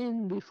ever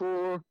seen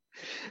before.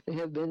 They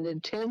have been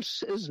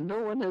intense as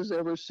no one has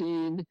ever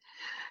seen,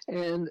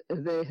 and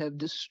they have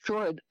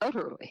destroyed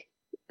utterly,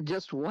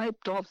 just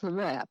wiped off the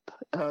map,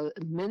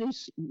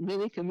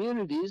 many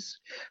communities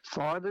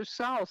farther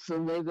south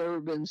than they've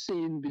ever been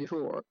seen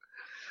before.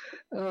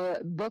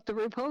 But the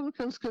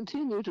Republicans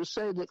continue to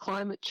say that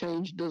climate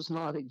change does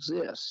not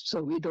exist,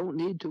 so we don't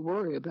need to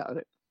worry about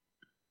it,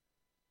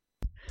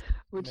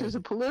 which is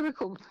a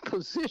political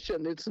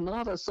position. It's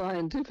not a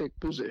scientific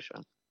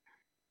position.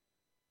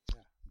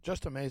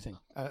 Just amazing.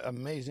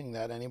 Amazing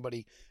that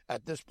anybody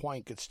at this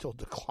point could still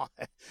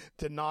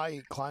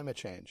deny climate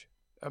change.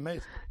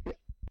 Amazing.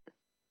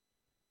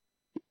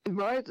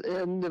 Right,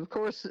 and of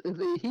course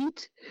the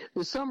heat,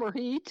 the summer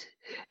heat,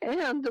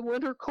 and the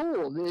winter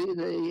cold,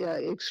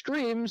 the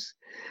extremes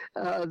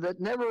that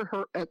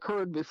never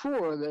occurred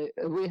before.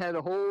 We had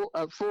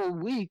a full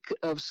week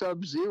of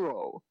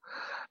sub-zero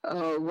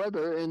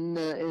weather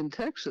in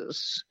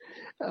Texas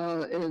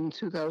in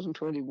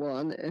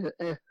 2021,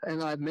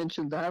 and I've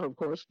mentioned that, of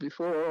course,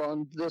 before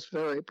on this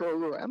very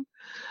program,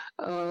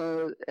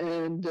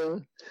 and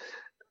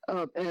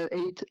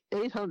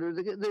 800.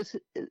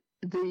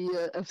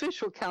 The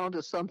official count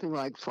is something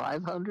like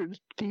 500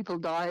 people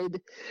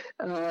died,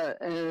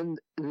 and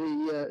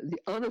the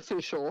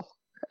unofficial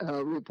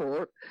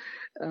report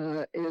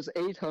is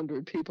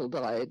 800 people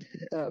died,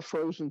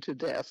 frozen to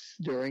death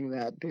during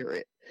that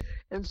period.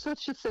 And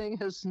such a thing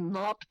has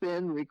not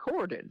been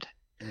recorded.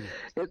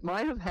 It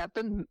might have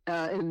happened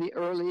in the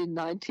early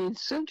 19th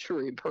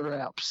century,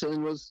 perhaps,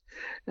 and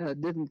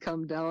didn't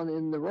come down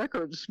in the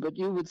records, but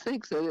you would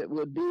think that it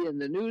would be in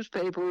the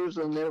newspapers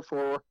and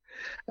therefore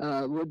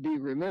would be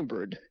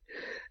remembered.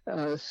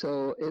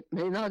 So it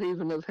may not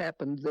even have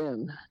happened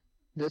then.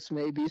 This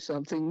may be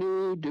something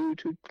new due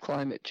to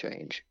climate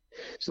change.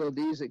 So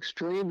these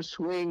extreme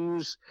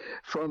swings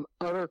from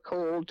utter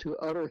cold to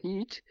utter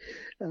heat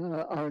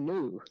are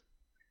new.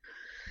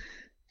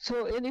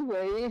 So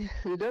anyway,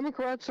 the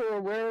Democrats are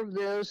aware of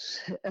this.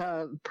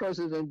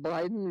 President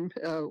Biden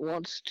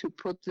wants to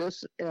put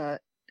this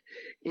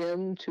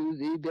into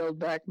the Build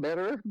Back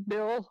Better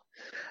bill,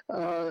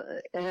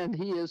 and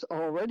he is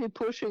already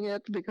pushing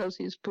it because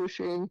he's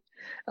pushing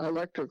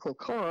electrical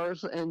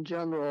cars and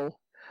a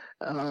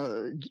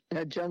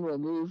general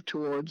move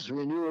towards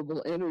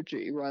renewable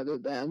energy rather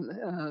than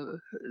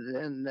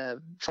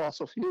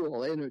fossil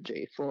fuel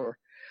energy for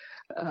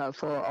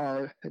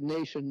our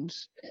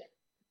nation's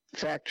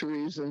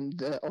factories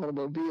and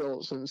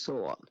automobiles and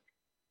so on.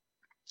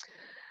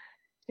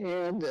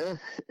 And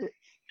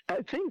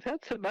I think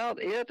that's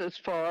about it as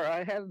far.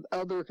 I have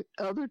other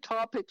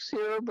topics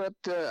here, but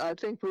I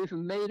think we've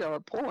made our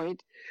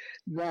point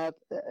that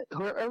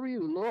wherever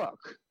you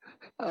look,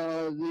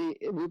 the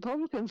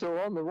Republicans are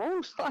on the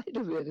wrong side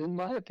of it, in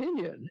my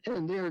opinion,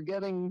 and they're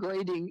I'm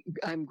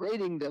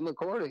grading them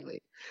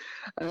accordingly.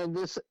 And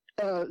this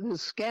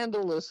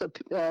scandalous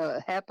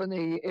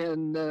happening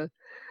in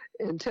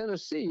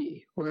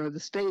Tennessee, where the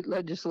state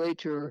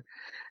legislature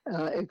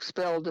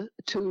expelled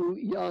 2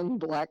 young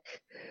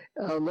black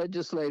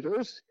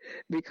legislators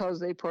because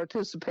they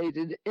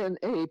participated in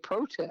a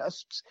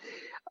protest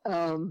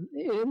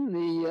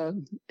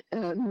in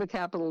the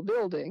Capitol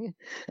building,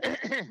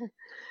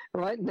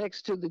 right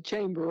next to the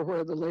chamber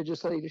where the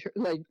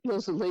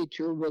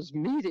legislature was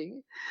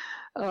meeting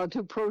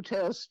to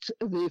protest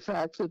the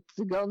fact that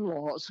the gun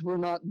laws were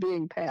not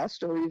being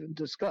passed or even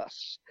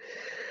discussed.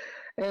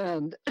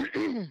 And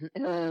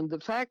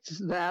the fact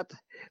that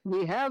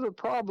we have a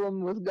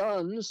problem with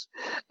guns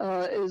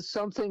is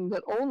something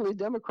that only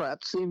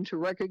Democrats seem to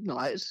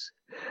recognize.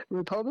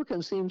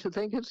 Republicans seem to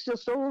think it's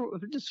just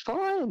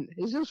fine.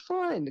 It's just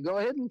fine to go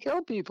ahead and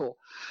kill people,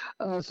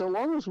 so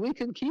long as we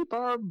can keep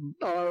our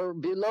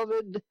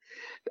beloved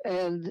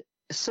and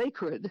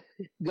sacred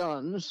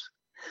guns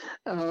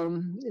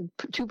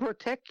to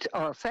protect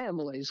our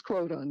families,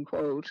 quote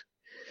unquote.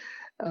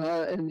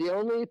 And the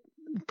only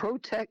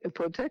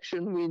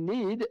protection we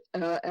need,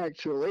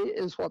 actually,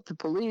 is what the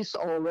police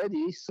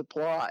already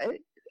supply,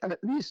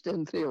 at least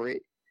in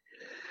theory.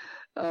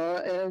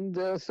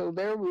 So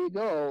there we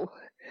go.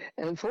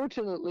 And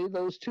fortunately,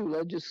 those 2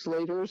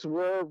 legislators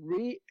were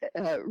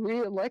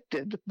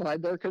re-elected by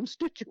their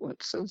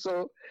constituents, and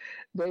so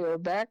they are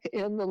back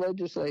in the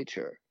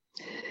legislature.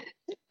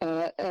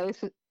 I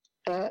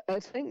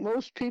think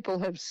most people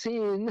have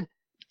seen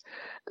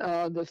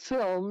the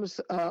films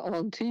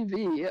on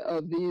TV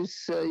of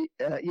these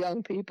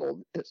young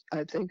people.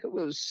 I think it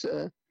was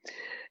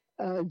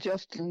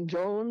Justin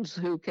Jones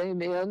who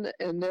came in,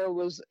 and there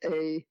was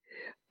a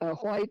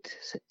white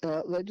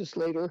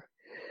legislator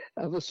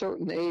of a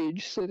certain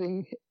age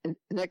sitting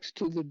next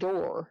to the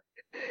door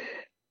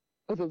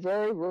with a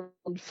very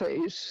round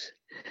face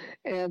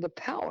and a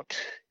pout,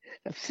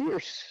 a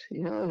fierce,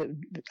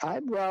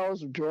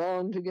 eyebrows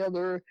drawn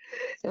together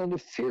and a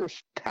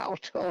fierce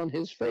pout on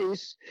his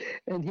face.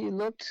 And he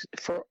looked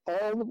for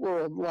all the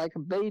world like a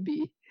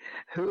baby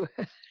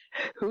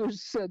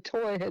whose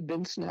toy had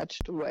been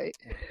snatched away.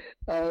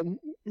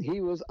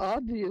 He was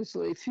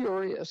obviously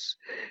furious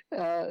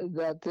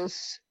that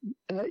this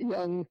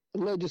young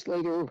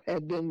legislator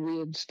had been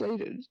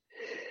reinstated.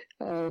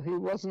 He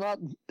was not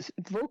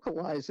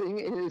vocalizing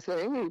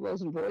anything. He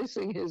wasn't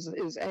voicing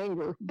his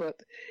anger, but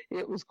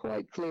it was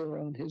quite clear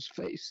on his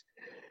face.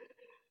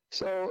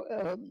 So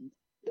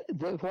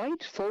the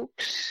white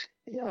folks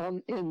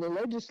in the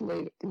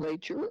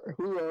legislature,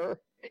 who are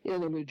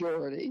in a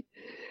majority,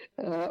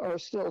 are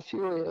still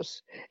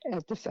furious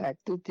at the fact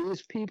that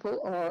these people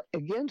are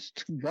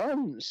against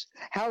guns.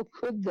 How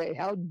could they?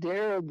 How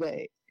dare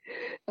they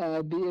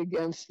be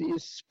against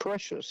these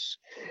precious,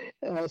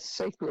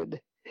 sacred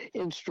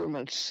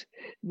instruments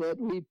that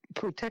we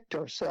protect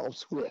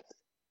ourselves with?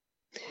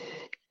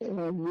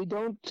 and we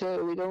don't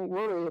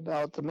worry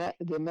about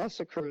the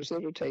massacres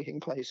that are taking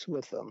place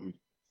with them.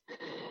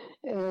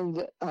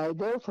 And I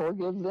therefore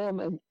give them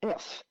an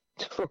F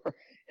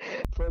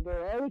for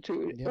their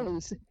attitude. Yeah.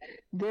 As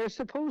they're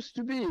supposed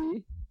to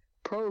be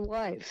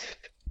pro-life,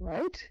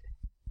 right?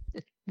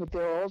 But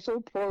they're also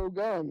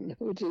pro-gun,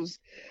 which is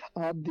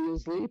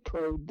obviously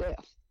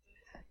pro-death.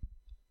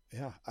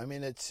 Yeah, I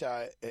mean, it's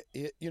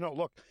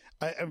look,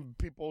 and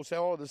people say,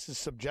 "Oh, this is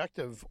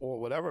subjective"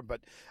 or whatever.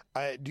 But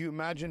do you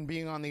imagine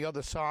being on the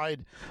other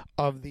side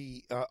of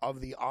the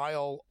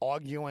aisle,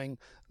 arguing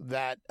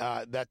that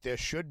there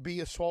should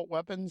be assault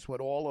weapons with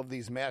all of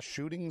these mass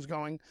shootings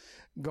going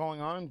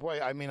on?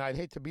 Boy, I mean, I'd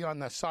hate to be on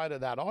the side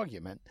of that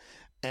argument.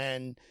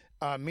 And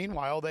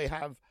meanwhile, they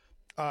have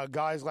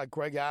guys like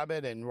Greg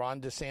Abbott and Ron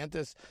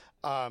DeSantis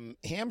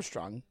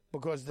hamstrung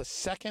because the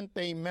second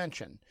they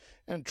mention,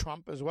 and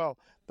Trump as well,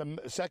 the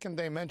second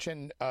they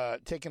mention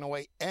taking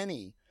away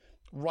any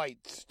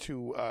rights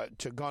to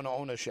gun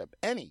ownership,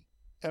 any.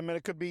 I mean,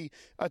 it could be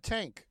a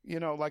tank,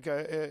 like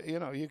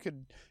you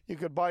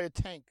could buy a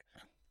tank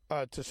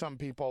to some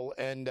people,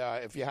 and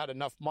if you had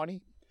enough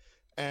money,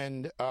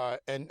 and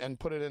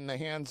put it in the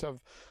hands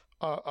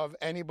of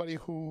anybody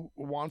who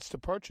wants to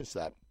purchase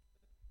that.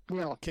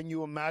 Yeah. Can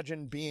you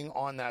imagine being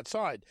on that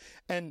side?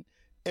 And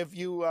if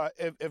you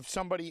if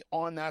somebody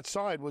on that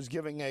side was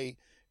giving a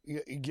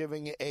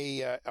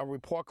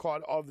report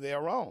card of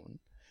their own,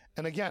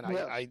 and again,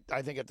 yeah.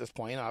 I think at this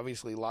point,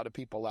 obviously, a lot of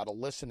people that are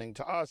listening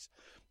to us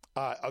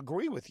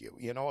agree with you.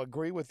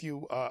 Agree with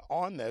you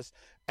on this,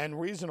 and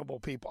reasonable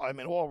people. I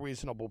mean, all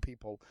reasonable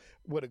people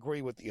would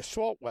agree with the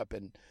assault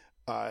weapon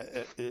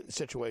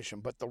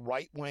situation, but the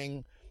right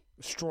wing,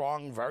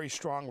 very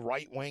strong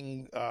right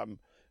wing.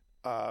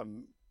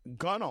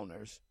 Gun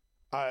owners,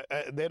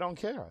 they don't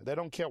care. They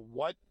don't care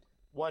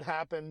what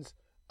happens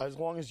as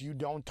long as you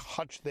don't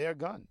touch their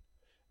gun.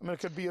 I mean, it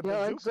could be a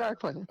bazooka. Yeah,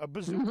 exactly. A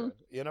bazooka.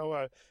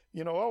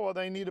 Mm-hmm. Oh, well,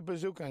 they need a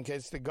bazooka in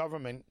case the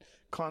government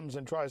comes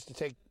and tries to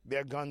take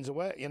their guns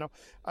away.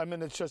 I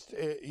mean, it's just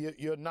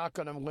you're not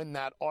going to win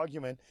that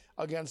argument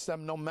against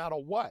them no matter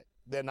what.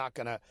 They're not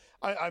going to.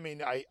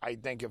 I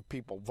think if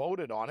people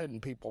voted on it and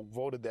people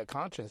voted their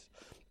conscience,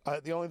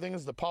 the only thing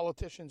is the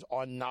politicians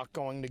are not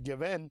going to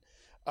give in.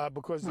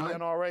 Because the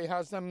NRA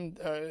has them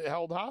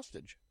held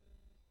hostage.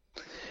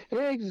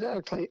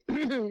 Exactly.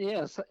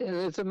 Yes, and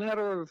it's a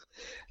matter of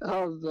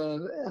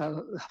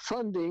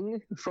funding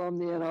from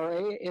the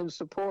NRA in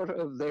support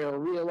of their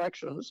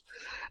re-elections.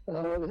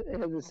 And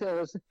it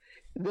says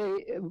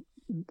they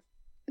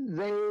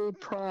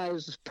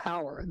prize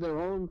power, their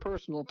own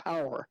personal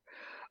power,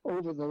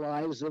 over the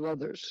lives of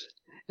others,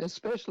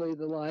 especially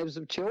the lives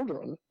of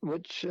children,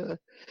 which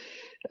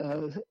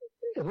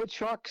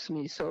shocks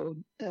me so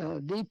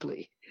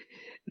deeply,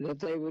 that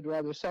they would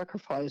rather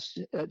sacrifice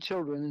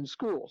children in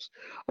schools.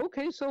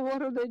 Okay, so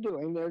what are they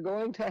doing? They're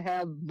going to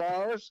have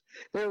bars.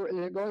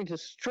 They're going to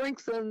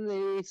strengthen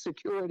the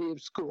security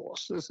of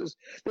schools. This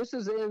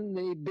is in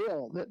the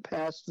bill that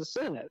passed the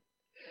Senate,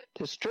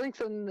 to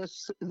strengthen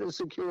the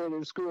security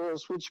of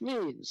schools, which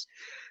means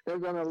they're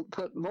going to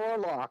put more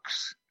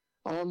locks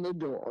on the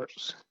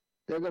doors.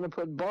 They're going to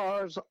put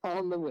bars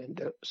on the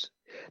windows.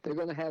 They're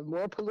going to have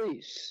more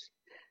police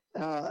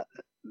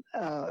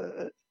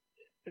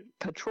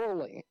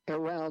patrolling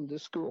around the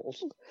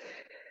schools.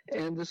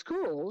 And the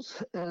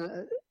schools,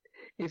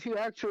 if you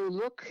actually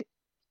look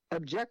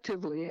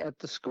objectively at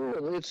the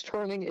school, it's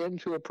turning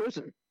into a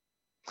prison,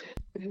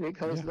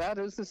 because that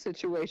is the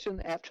situation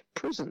at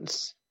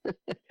prisons.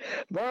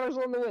 Bars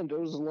on the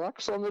windows,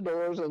 locks on the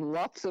doors, and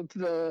lots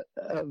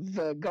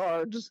of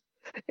guards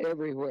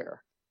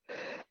everywhere.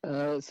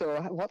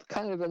 So what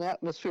kind of an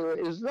atmosphere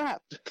is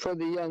that for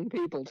the young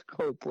people to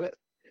cope with?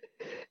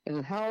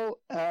 And how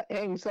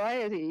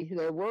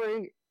they're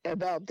worrying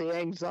about the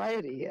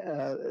anxiety,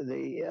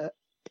 the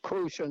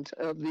quotient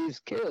of these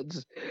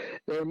kids,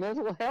 their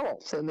mental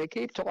health. And they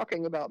keep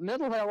talking about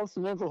mental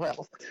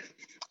health.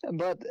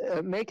 But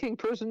making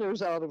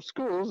prisoners out of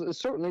schools is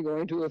certainly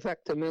going to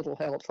affect the mental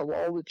health of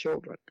all the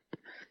children.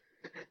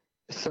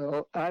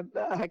 So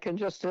I can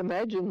just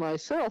imagine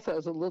myself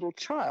as a little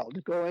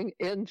child going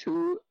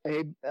into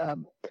a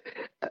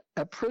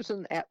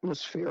prison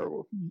atmosphere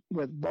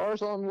with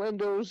bars on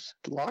windows,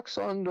 locks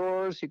on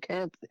doors. You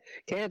can't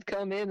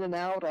come in and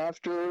out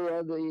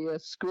after the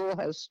school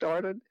has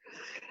started.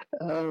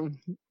 The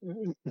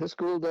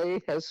school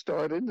day has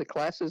started. The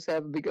classes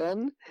have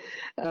begun.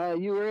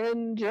 You are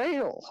in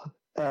jail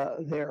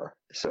there.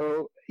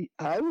 So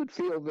I would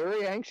feel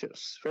very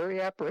anxious, very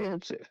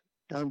apprehensive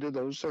under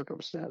those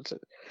circumstances.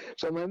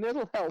 So my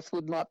mental health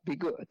would not be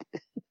good.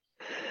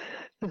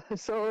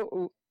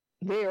 So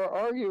they are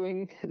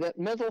arguing that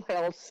mental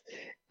health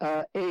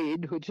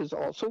aid, which is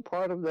also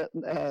part of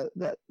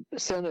that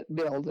Senate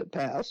bill that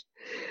passed,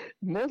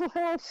 mental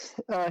health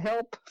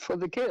help for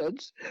the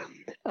kids,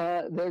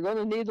 they're going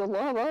to need a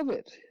lot of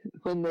it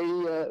when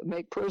they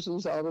make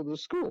prisons out of the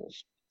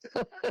schools.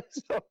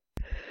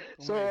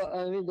 So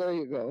I mean, there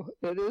you go.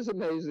 It is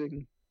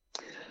amazing.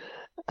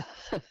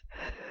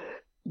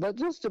 but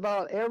just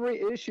about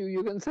every issue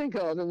you can think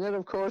of. And then,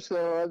 of course,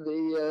 there are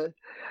the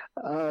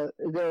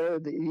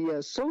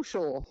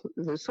social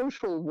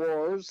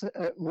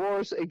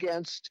wars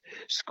against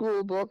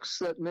school books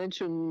that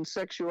mention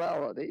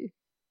sexuality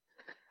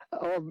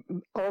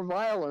or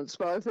violence.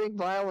 But I think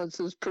violence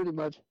is pretty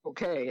much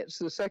okay. It's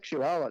the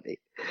sexuality,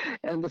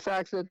 and the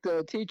fact that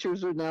the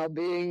teachers are now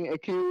being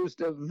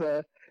accused of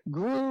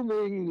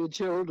grooming the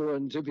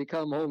children to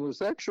become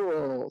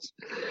homosexuals.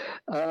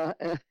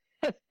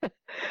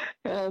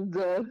 And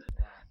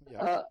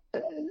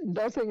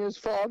nothing is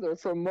farther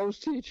from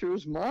most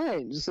teachers'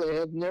 minds. They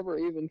have never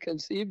even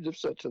conceived of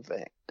such a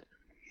thing.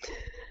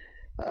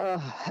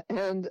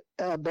 And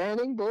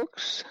banning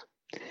books,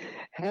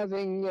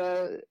 having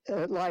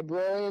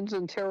librarians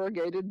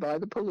interrogated by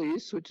the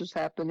police, which is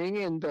happening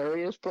in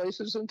various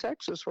places in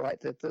Texas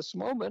right at this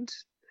moment.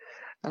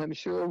 I'm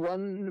sure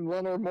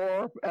one or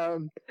more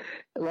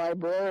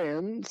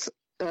librarians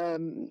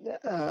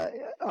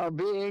are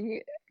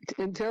being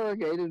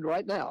interrogated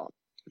right now.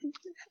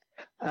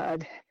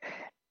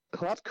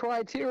 What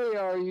criteria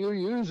are you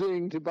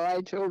using to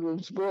buy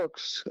children's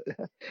books?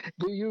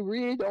 Do you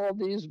read all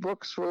these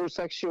books for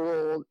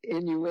sexual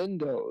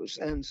innuendos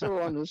and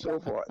so on and so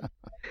forth?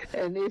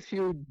 And if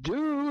you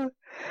do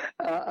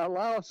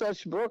allow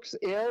such books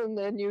in,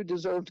 then you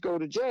deserve to go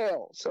to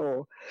jail.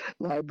 So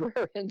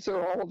librarians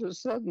are all of a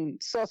sudden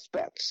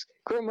suspects,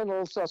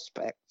 criminal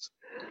suspects.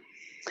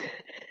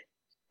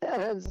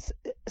 As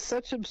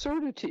such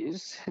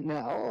absurdities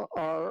now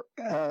are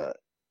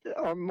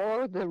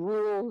more the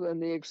rule than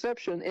the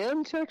exception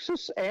in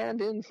Texas and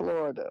in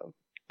Florida,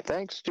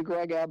 thanks to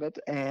Greg Abbott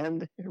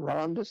and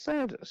Ron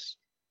DeSantis.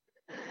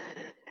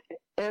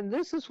 And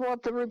this is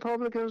what the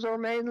Republicans are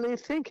mainly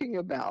thinking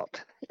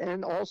about,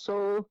 and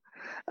also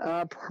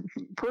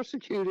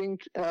persecuting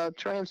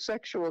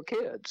transsexual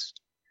kids.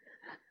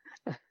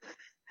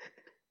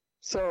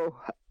 So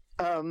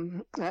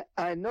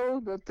I know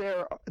that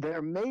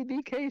there may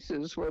be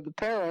cases where the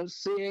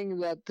parents, seeing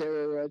that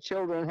their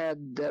children had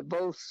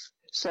both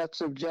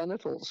sets of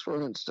genitals,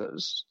 for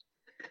instance.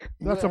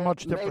 That's a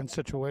much different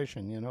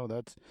situation,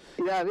 That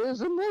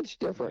is a much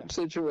different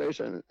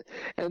situation.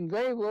 And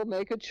they will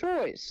make a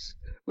choice.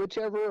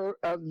 Whichever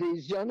of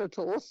these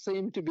genitals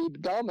seem to be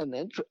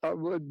dominant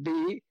would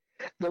be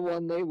the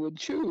one they would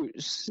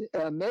choose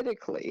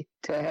medically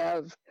to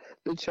have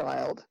the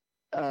child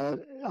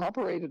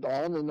operated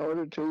on in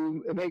order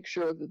to make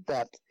sure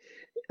that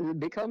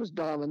becomes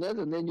dominant,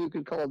 and then you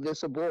could call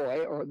this a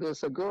boy or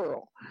this a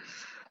girl.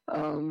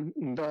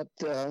 But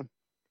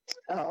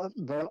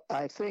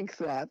I think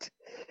that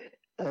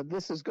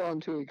this has gone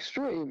to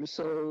extremes.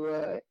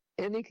 So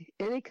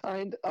any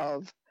kind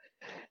of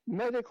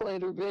medical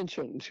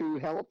intervention to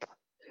help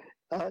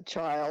a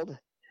child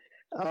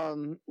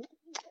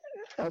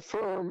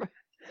affirm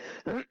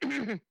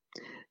the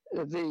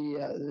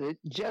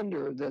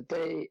gender that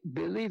they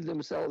believe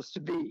themselves to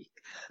be,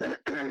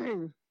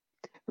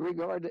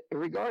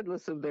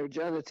 regardless of their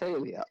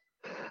genitalia.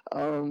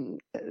 The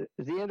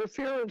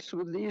interference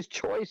with these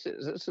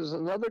choices, this is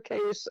another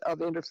case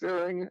of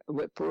interfering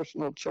with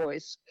personal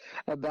choice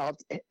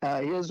about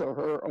his or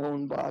her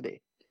own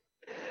body.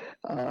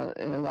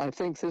 And I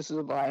think this is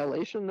a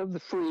violation of the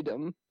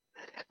freedom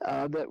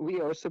that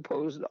we are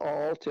supposed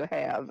all to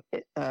have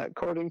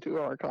according to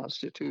our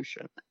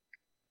Constitution.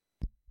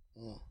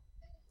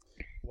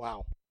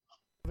 Wow.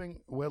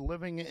 We're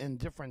living in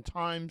different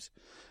times.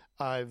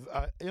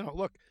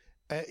 Look,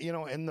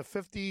 in the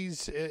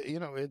 50s,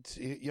 it's,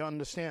 you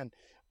understand,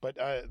 but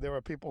there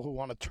are people who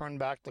want to turn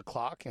back the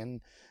clock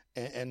and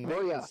make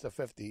this the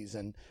 50s.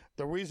 And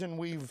the reason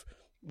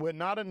we're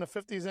not in the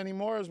 50s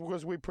anymore is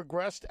because we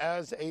progressed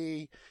as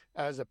a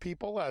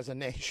people, as a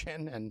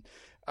nation. And,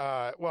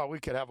 we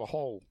could have a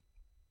whole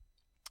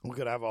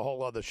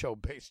other show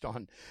based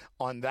on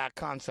that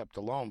concept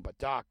alone. But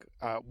Doc,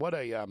 what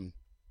a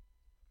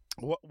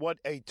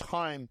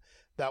time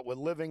that we're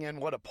living in,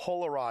 what a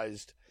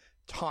polarized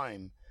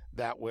time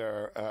that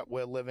we're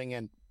living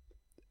in,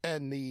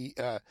 and the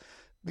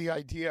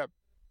idea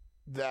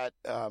that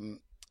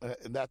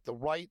that the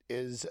right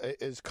is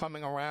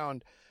coming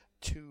around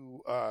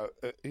to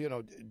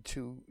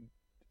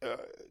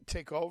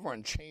take over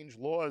and change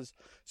laws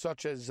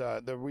such as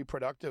the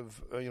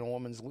reproductive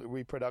woman's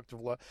reproductive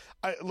law.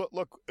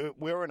 Look,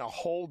 we're in a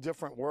whole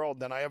different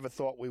world than I ever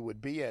thought we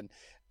would be in,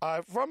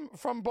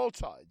 from both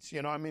sides.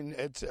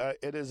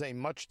 It is a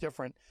much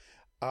different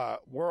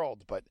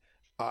world, but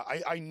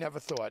I never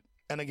thought,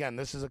 and again,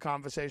 this is a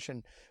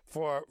conversation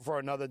for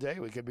another day.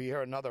 We could be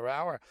here another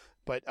hour,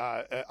 but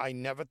I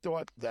never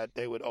thought that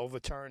they would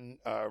overturn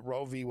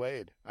Roe v.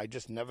 Wade. I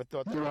just never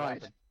thought that would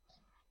happen.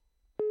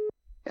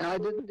 I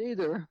didn't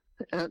either.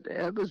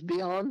 It was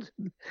beyond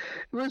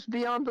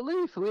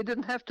belief. We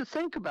didn't have to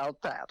think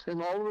about that,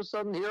 and all of a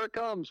sudden, here it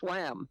comes,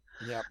 wham!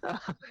 Yep.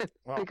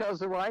 Well, Because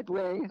the right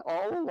wing,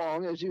 all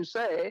along, as you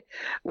say,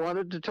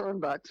 wanted to turn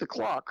back the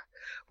clock.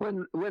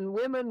 When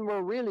women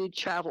were really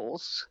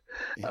chattels,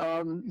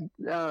 yeah.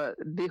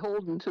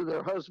 beholden to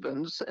their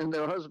husbands, and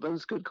their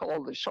husbands could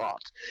call the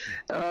shots.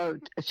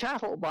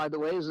 Chattel, by the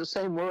way, is the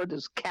same word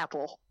as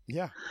cattle.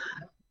 Yeah,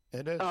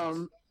 it is.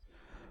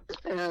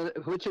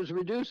 Which is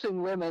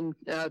reducing women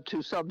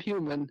to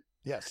subhuman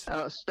Yes.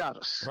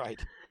 status.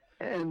 Right.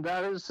 And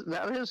that is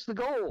the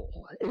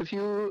goal. If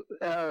you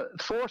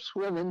force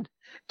women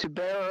to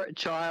bear a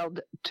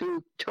child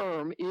to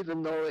term,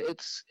 even though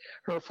it's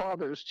her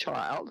father's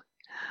child,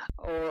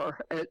 or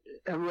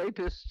a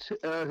rapist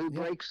who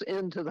breaks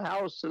into the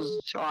house as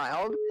a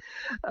child,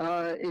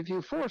 if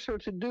you force her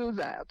to do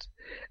that,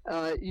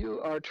 you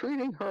are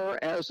treating her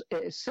as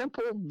a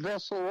simple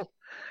vessel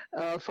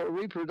for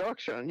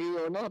reproduction.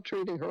 You are not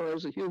treating her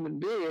as a human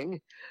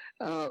being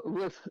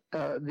with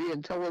the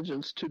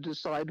intelligence to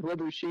decide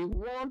whether she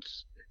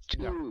wants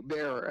to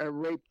bear a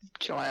rape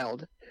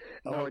child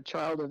or a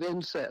child of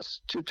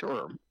incest to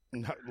term.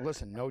 No,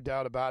 listen, no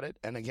doubt about it.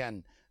 And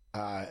again,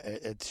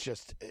 it's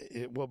just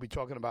we'll be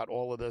talking about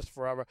all of this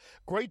forever.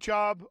 Great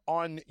job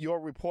on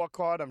your report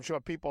card. I'm sure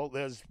people,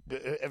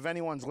 if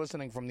anyone's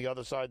listening from the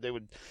other side,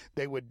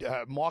 they would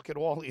mark it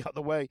all the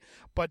other way.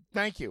 But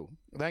thank you,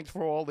 thanks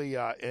for all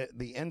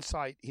the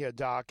insight here,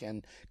 Doc,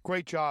 and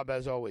great job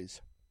as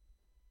always.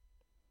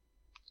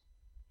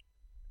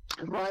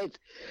 Right.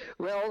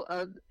 Well,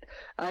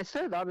 I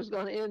said I was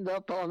going to end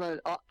up on an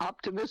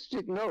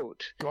optimistic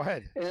note. Go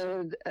ahead.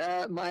 And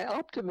my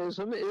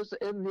optimism is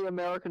in the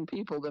American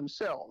people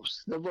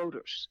themselves, the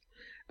voters,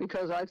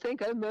 because I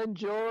think a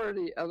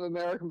majority of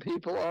American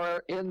people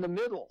are in the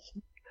middle.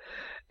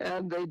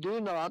 And they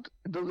do not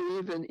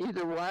believe in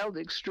either wild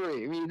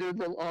extreme, either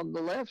on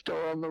the left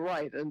or on the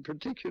right, and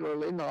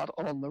particularly not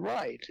on the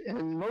right.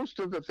 And most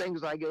of the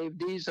things I gave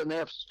D's and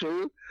F's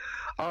to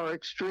are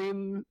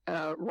extreme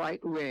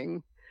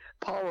right-wing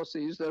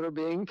policies that are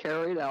being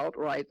carried out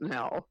right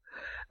now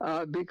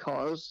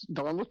because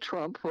Donald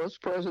Trump was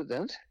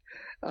president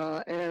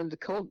and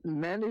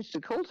managed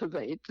to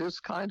cultivate this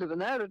kind of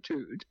an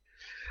attitude.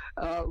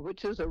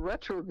 Which is a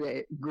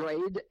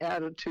retrograde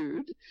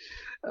attitude,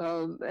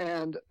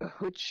 and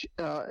which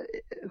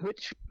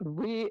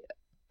we,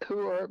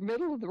 who are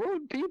middle of the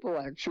road people,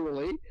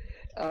 actually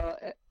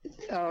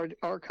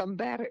are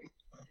combating.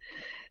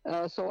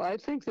 So I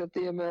think that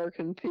the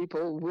American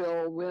people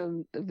will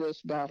win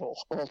this battle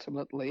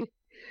ultimately.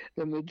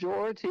 The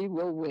majority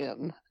will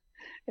win,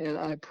 and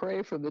I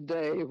pray for the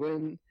day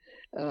when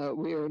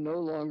we are no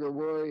longer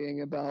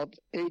worrying about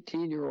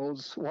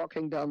 18-year-olds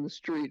walking down the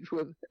street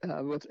with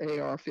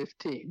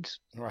AR-15s.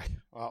 Right.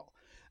 Well,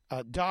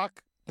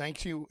 Doc,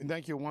 thank you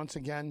once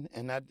again,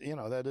 and that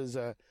is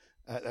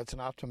that's an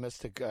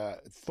optimistic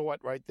thought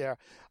right there.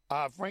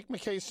 Frank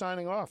MacKay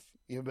signing off.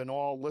 You've been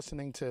all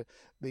listening to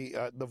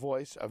the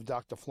voice of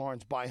Dr.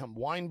 Florence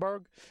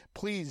Weinberg.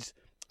 Please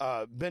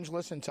binge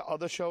listen to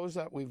other shows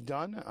that we've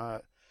done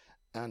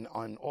and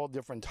on all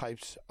different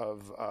types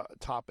of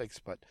topics,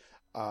 but.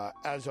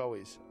 As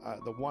always,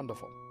 the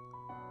wonderful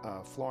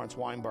Florence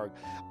Weinberg.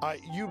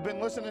 You've been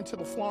listening to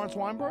the Florence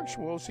Weinberg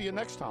Show. We'll see you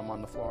next time on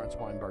the Florence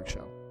Weinberg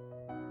Show.